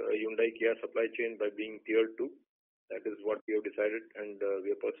that Hyundai Kia supply chain by being tier 2. That is what we have decided, and we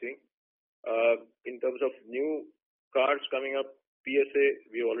are pursuing. In terms of new cars coming up,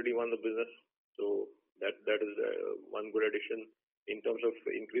 PSA, we already won the business. So that is one good addition. In terms of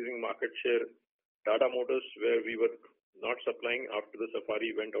increasing market share, Tata Motors, where we were not supplying after the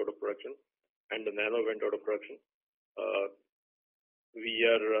Safari went out of production and the Nano went out of production, we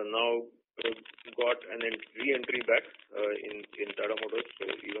are now got an re-entry back in Tata Motors. So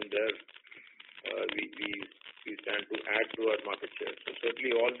even there, we stand to add to our market share. So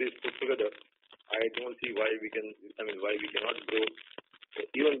certainly all these put together, I don't see why we cannot grow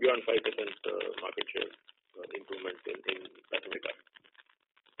even beyond 5% market share improvement in passenger car.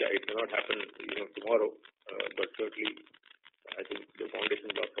 Yeah, it may not happen tomorrow, but certainly I think the foundation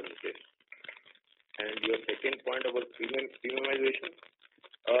blocks are in place. And your second point about premiumization,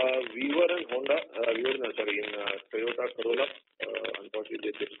 we were in Toyota Corolla. Unfortunately,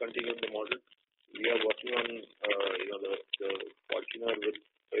 they discontinued the model. We are working on the Fortuner with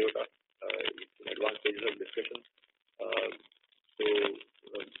Toyota. It's in advanced stages of discussion.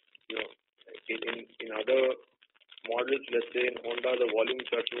 In other models, let's say in Honda, the volumes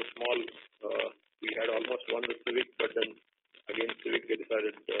are too small. We had almost won the Civic, but then again Civic they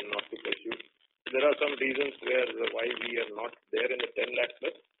decided not to pursue. There are some reasons why we are not there in the 10 lakh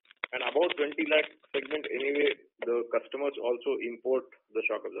plus. And about 20 lakh segment anyway, the customers also import the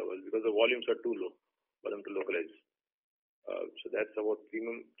shock absorbers because the volumes are too low for them to localize. So that's about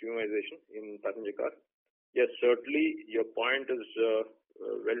premiumization in passenger car. Yes, certainly your point is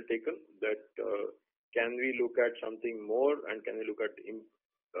well taken that can we look at something more, and can we look at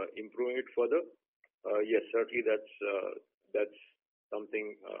improving it further? Yes, certainly that's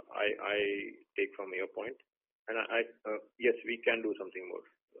something I take from your point, and yes, we can do something more,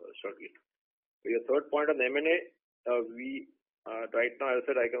 certainly. Your third point on M&A, we right now, as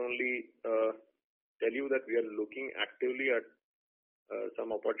I said, I can only tell you that we are looking actively at some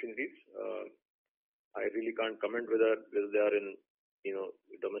opportunities. I really can't comment whether they are in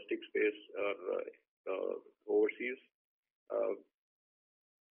domestic space or overseas.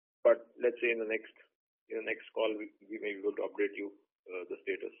 But let's say in the next call we may be able to update you the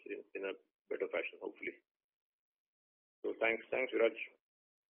status in a better fashion, hopefully. So thanks, Viraj.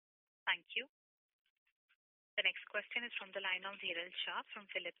 Thank you. The next question is from the line of Dhiral Shah from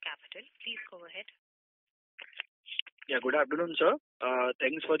Phillip Capital. Please go ahead. Yeah, good afternoon, sir.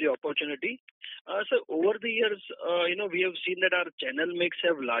 Thanks for the opportunity. So over the years, we have seen that our channel mix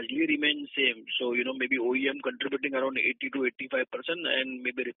have largely remained same. So, maybe OEM contributing around 80 to 85% and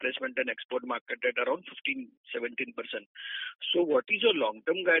maybe replacement and export market at around 15-17%. So what is your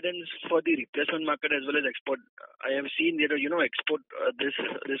long-term guidance for the replacement market as well as export? I have seen that, export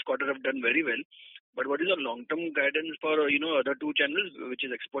this quarter have done very well. But what is your long-term guidance for, other two channels, which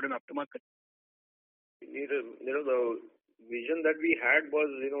is export and aftermarket? The vision that we had was,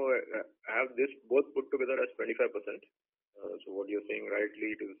 have this both put together as 25%. So what you're saying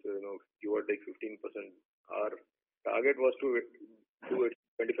rightly, it is, give or take 15%. Our target was to do it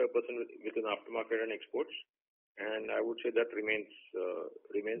 25% within aftermarket and exports, and I would say that remains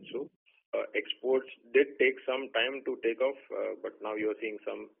so. Exports did take some time to take off, but now you're seeing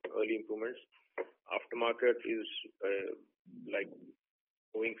some early improvements. Aftermarket is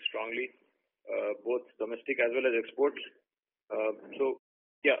moving strongly, both domestic as well as exports. So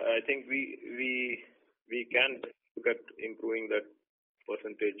yeah, I think we can look at improving that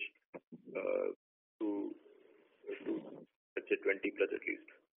percentage to let's say 20 plus at least.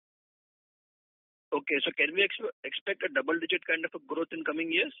 Okay, so can we expect a double-digit kind of a growth in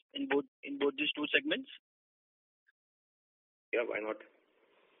coming years in both these two segments? Yeah, why not?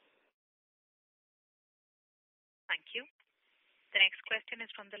 Thank you. The next question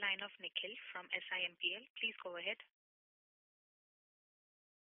is from the line of Nikhil from SIMPL. Please go ahead.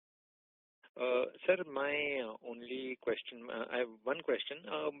 Sir, my only question, I have one question.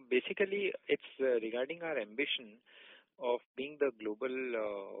 Basically, it's regarding our ambition of being the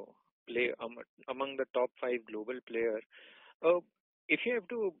global play among the top 5 global players. If you have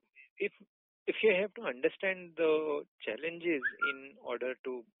to understand the challenges in order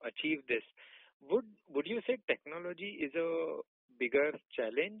to achieve this, would you say technology is a bigger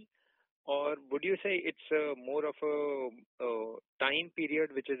challenge, or would you say it's more of a time period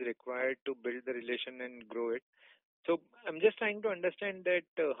which is required to build the relation and grow it? So I'm just trying to understand that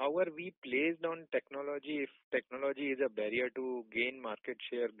how are we placed on technology if technology is a barrier to gain market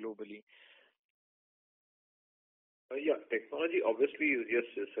share globally? Yeah, technology obviously is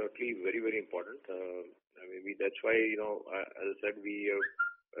certainly very, very important. That's why, as I said, we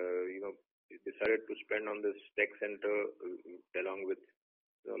have, decided to spend on this tech center along with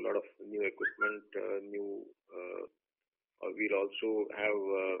a lot of new equipment, we'll also have,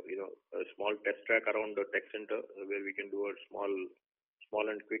 a small test track around the tech center where we can do a small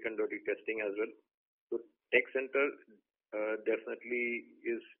and quick and dirty testing as well. So tech center definitely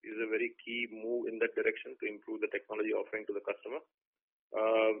is a very key move in that direction to improve the technology offering to the customer.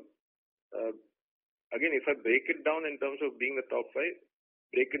 Again, if I break it down in terms of being the top 5,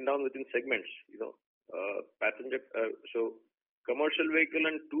 break it down within segments, passenger, so commercial vehicle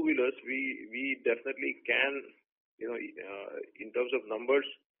and two-wheelers, we definitely can, in terms of numbers,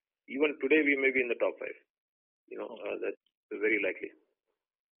 even today we may be in the top 5. That's very likely.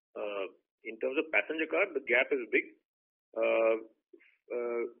 In terms of passenger car, the gap is big.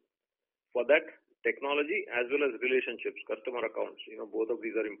 For that, technology as well as relationships, customer accounts, both of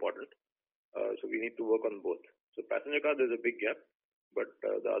these are important. So we need to work on both. So passenger car, there's a big gap, but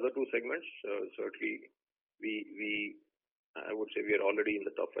the other two segments, certainly I would say we are already in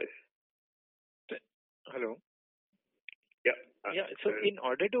the top 5. Hello. Yeah. Yeah. So in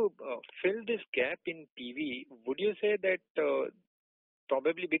order to fill this gap in PV, would you say that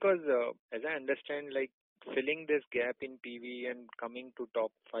probably because as I understand, like filling this gap in PV and coming to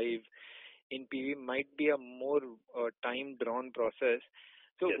top 5 in PV might be a more time-drawn process.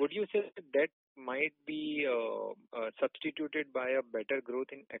 So yes. Would you say that might be substituted by a better growth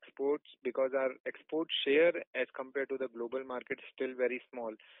in exports, because our export share as compared to the global market is still very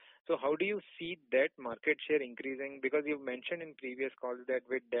small? So how do you see that market share increasing? Because you've mentioned in previous calls that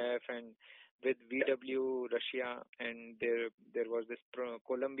with DEF and with VW Russia and there was this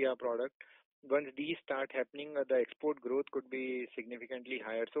Colombia product, once these start happening, the export growth could be significantly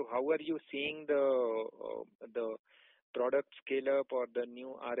higher. So how are you seeing the product scale up or the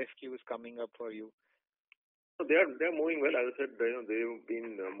new RFQs coming up for you? So they're moving well. As I said, they've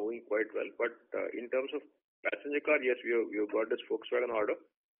been moving quite well. But in terms of passenger car, yes, we have got this Volkswagen order.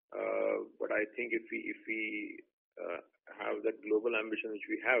 But I think if we have that global ambition which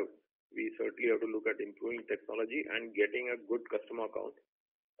we have, we certainly have to look at improving technology and getting a good customer account.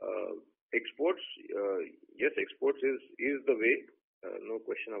 Exports, yes, exports is the way. No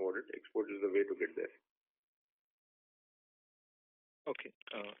question about it. Exports is the way to get there. Okay.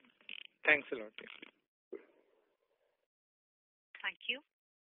 Thanks a lot. Thank you.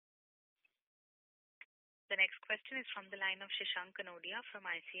 The next question is from the line of Shashank Kanodia from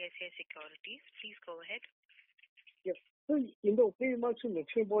ICICI Securities. Please go ahead. Yes. So in the opening remarks, you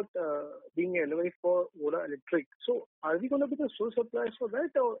mentioned about being LOI for Ola Electric. So are we going to be the sole suppliers for that,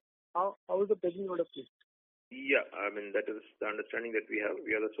 or how is the pecking order placed? Yeah, I mean, that is the understanding that we have.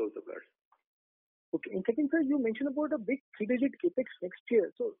 We are the sole suppliers. Okay. In second, sir, you mentioned about a big 3-digit capex next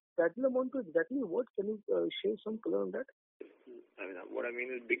year. So that will amount to exactly what? Can you share some color on that? I mean, what I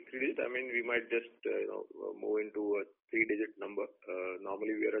mean is big 3-digit. I mean, we might just move into a 3-digit number.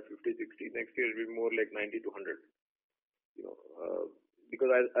 Normally we are at 50, 60. Next year it will be more like 90 to 100.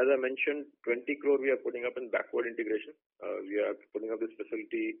 Because as I mentioned, 20 crore we are putting up in backward integration. We are putting up this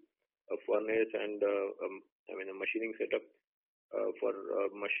facility, a furnace, and a machining setup for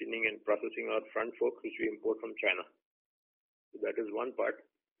machining and processing our front forks, which we import from China. So that is one part.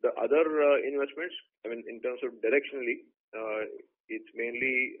 The other investments, I mean, in terms of directionally, it's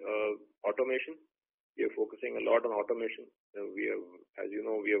mainly automation. We are focusing a lot on automation. We have, as you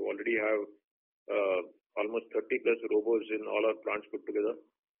know, we have already have almost 30 plus robots in all our plants put together.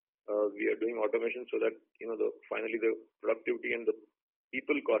 We are doing automation so that finally the productivity and the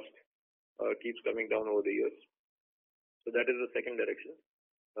people cost keeps coming down over the years. So that is the second direction.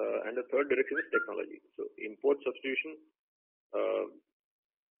 And the third direction is technology. So import substitution,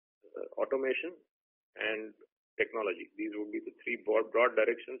 automation, and technology. These would be the three broad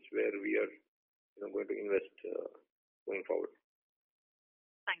directions where we are going to invest going forward.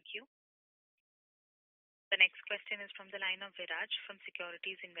 Thank you. The next question is from the line of Viraj from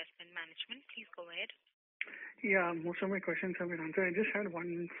Securities Investment Management. Please go ahead. Yeah, most of my questions have been answered. I just had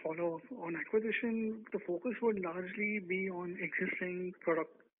one follow-up on acquisition. The focus would largely be on existing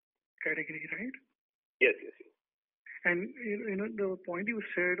product category, right? Yes. And the point you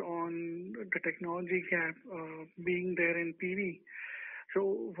said on the technology gap being there in PV,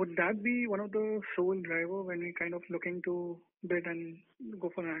 so would that be one of the sole driver when we kind of looking to bid and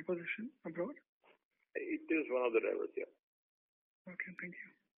go for an acquisition abroad? It is one of the drivers, yeah. Okay, thank you.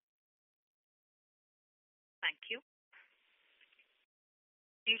 Thank you.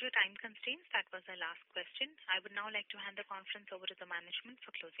 Due to time constraints, that was the last question. I would now like to hand the conference over to the management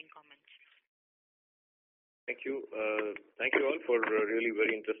for closing comments. Thank you. Thank you all for really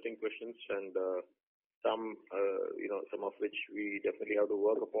very interesting questions, and some of which we definitely have to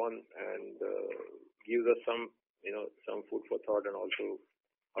work upon, and gives us some food for thought, and also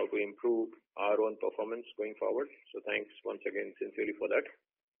how to improve our own performance going forward. So thanks once again sincerely for that.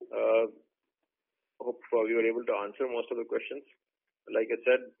 Hope we were able to answer most of the questions. Like I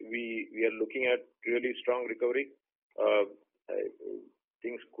said, we are looking at really strong recovery.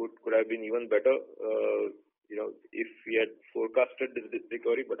 Things could have been even better, if we had forecasted this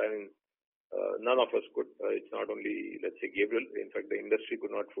recovery. But I mean, none of us could. It's not only, let's say, Gabriel. In fact, the industry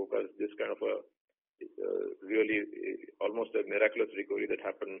could not forecast this kind of a really almost a miraculous recovery that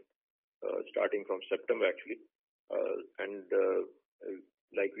happened starting from September actually. And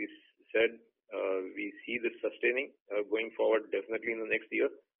like we said, we see this sustaining going forward definitely in the next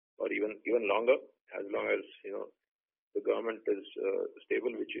year or even longer, as long as the government is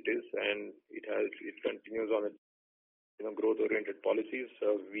stable, which it is, and it continues on its growth-oriented policies.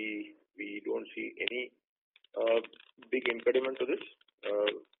 We don't see any big impediment to this.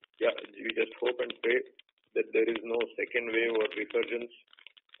 We just hope and pray that there is no second wave or resurgence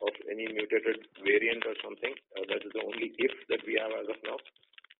of any mutated variant or something. That is the only if that we have as of now.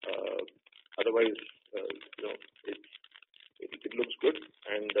 Otherwise, it looks good,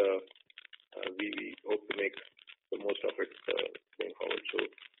 and we hope to make the most of it going forward. So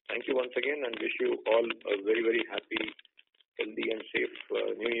thank you once again, and wish you all a very, very happy, healthy, and safe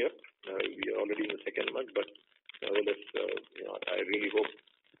New Year. We are already in the second month, but nevertheless, I really hope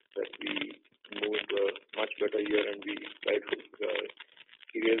that we move into a much better year, and we try to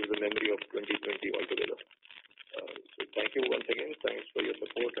erase the memory of 2020 altogether. So thank you once again. Thanks for your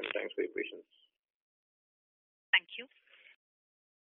support, and thanks for your patience.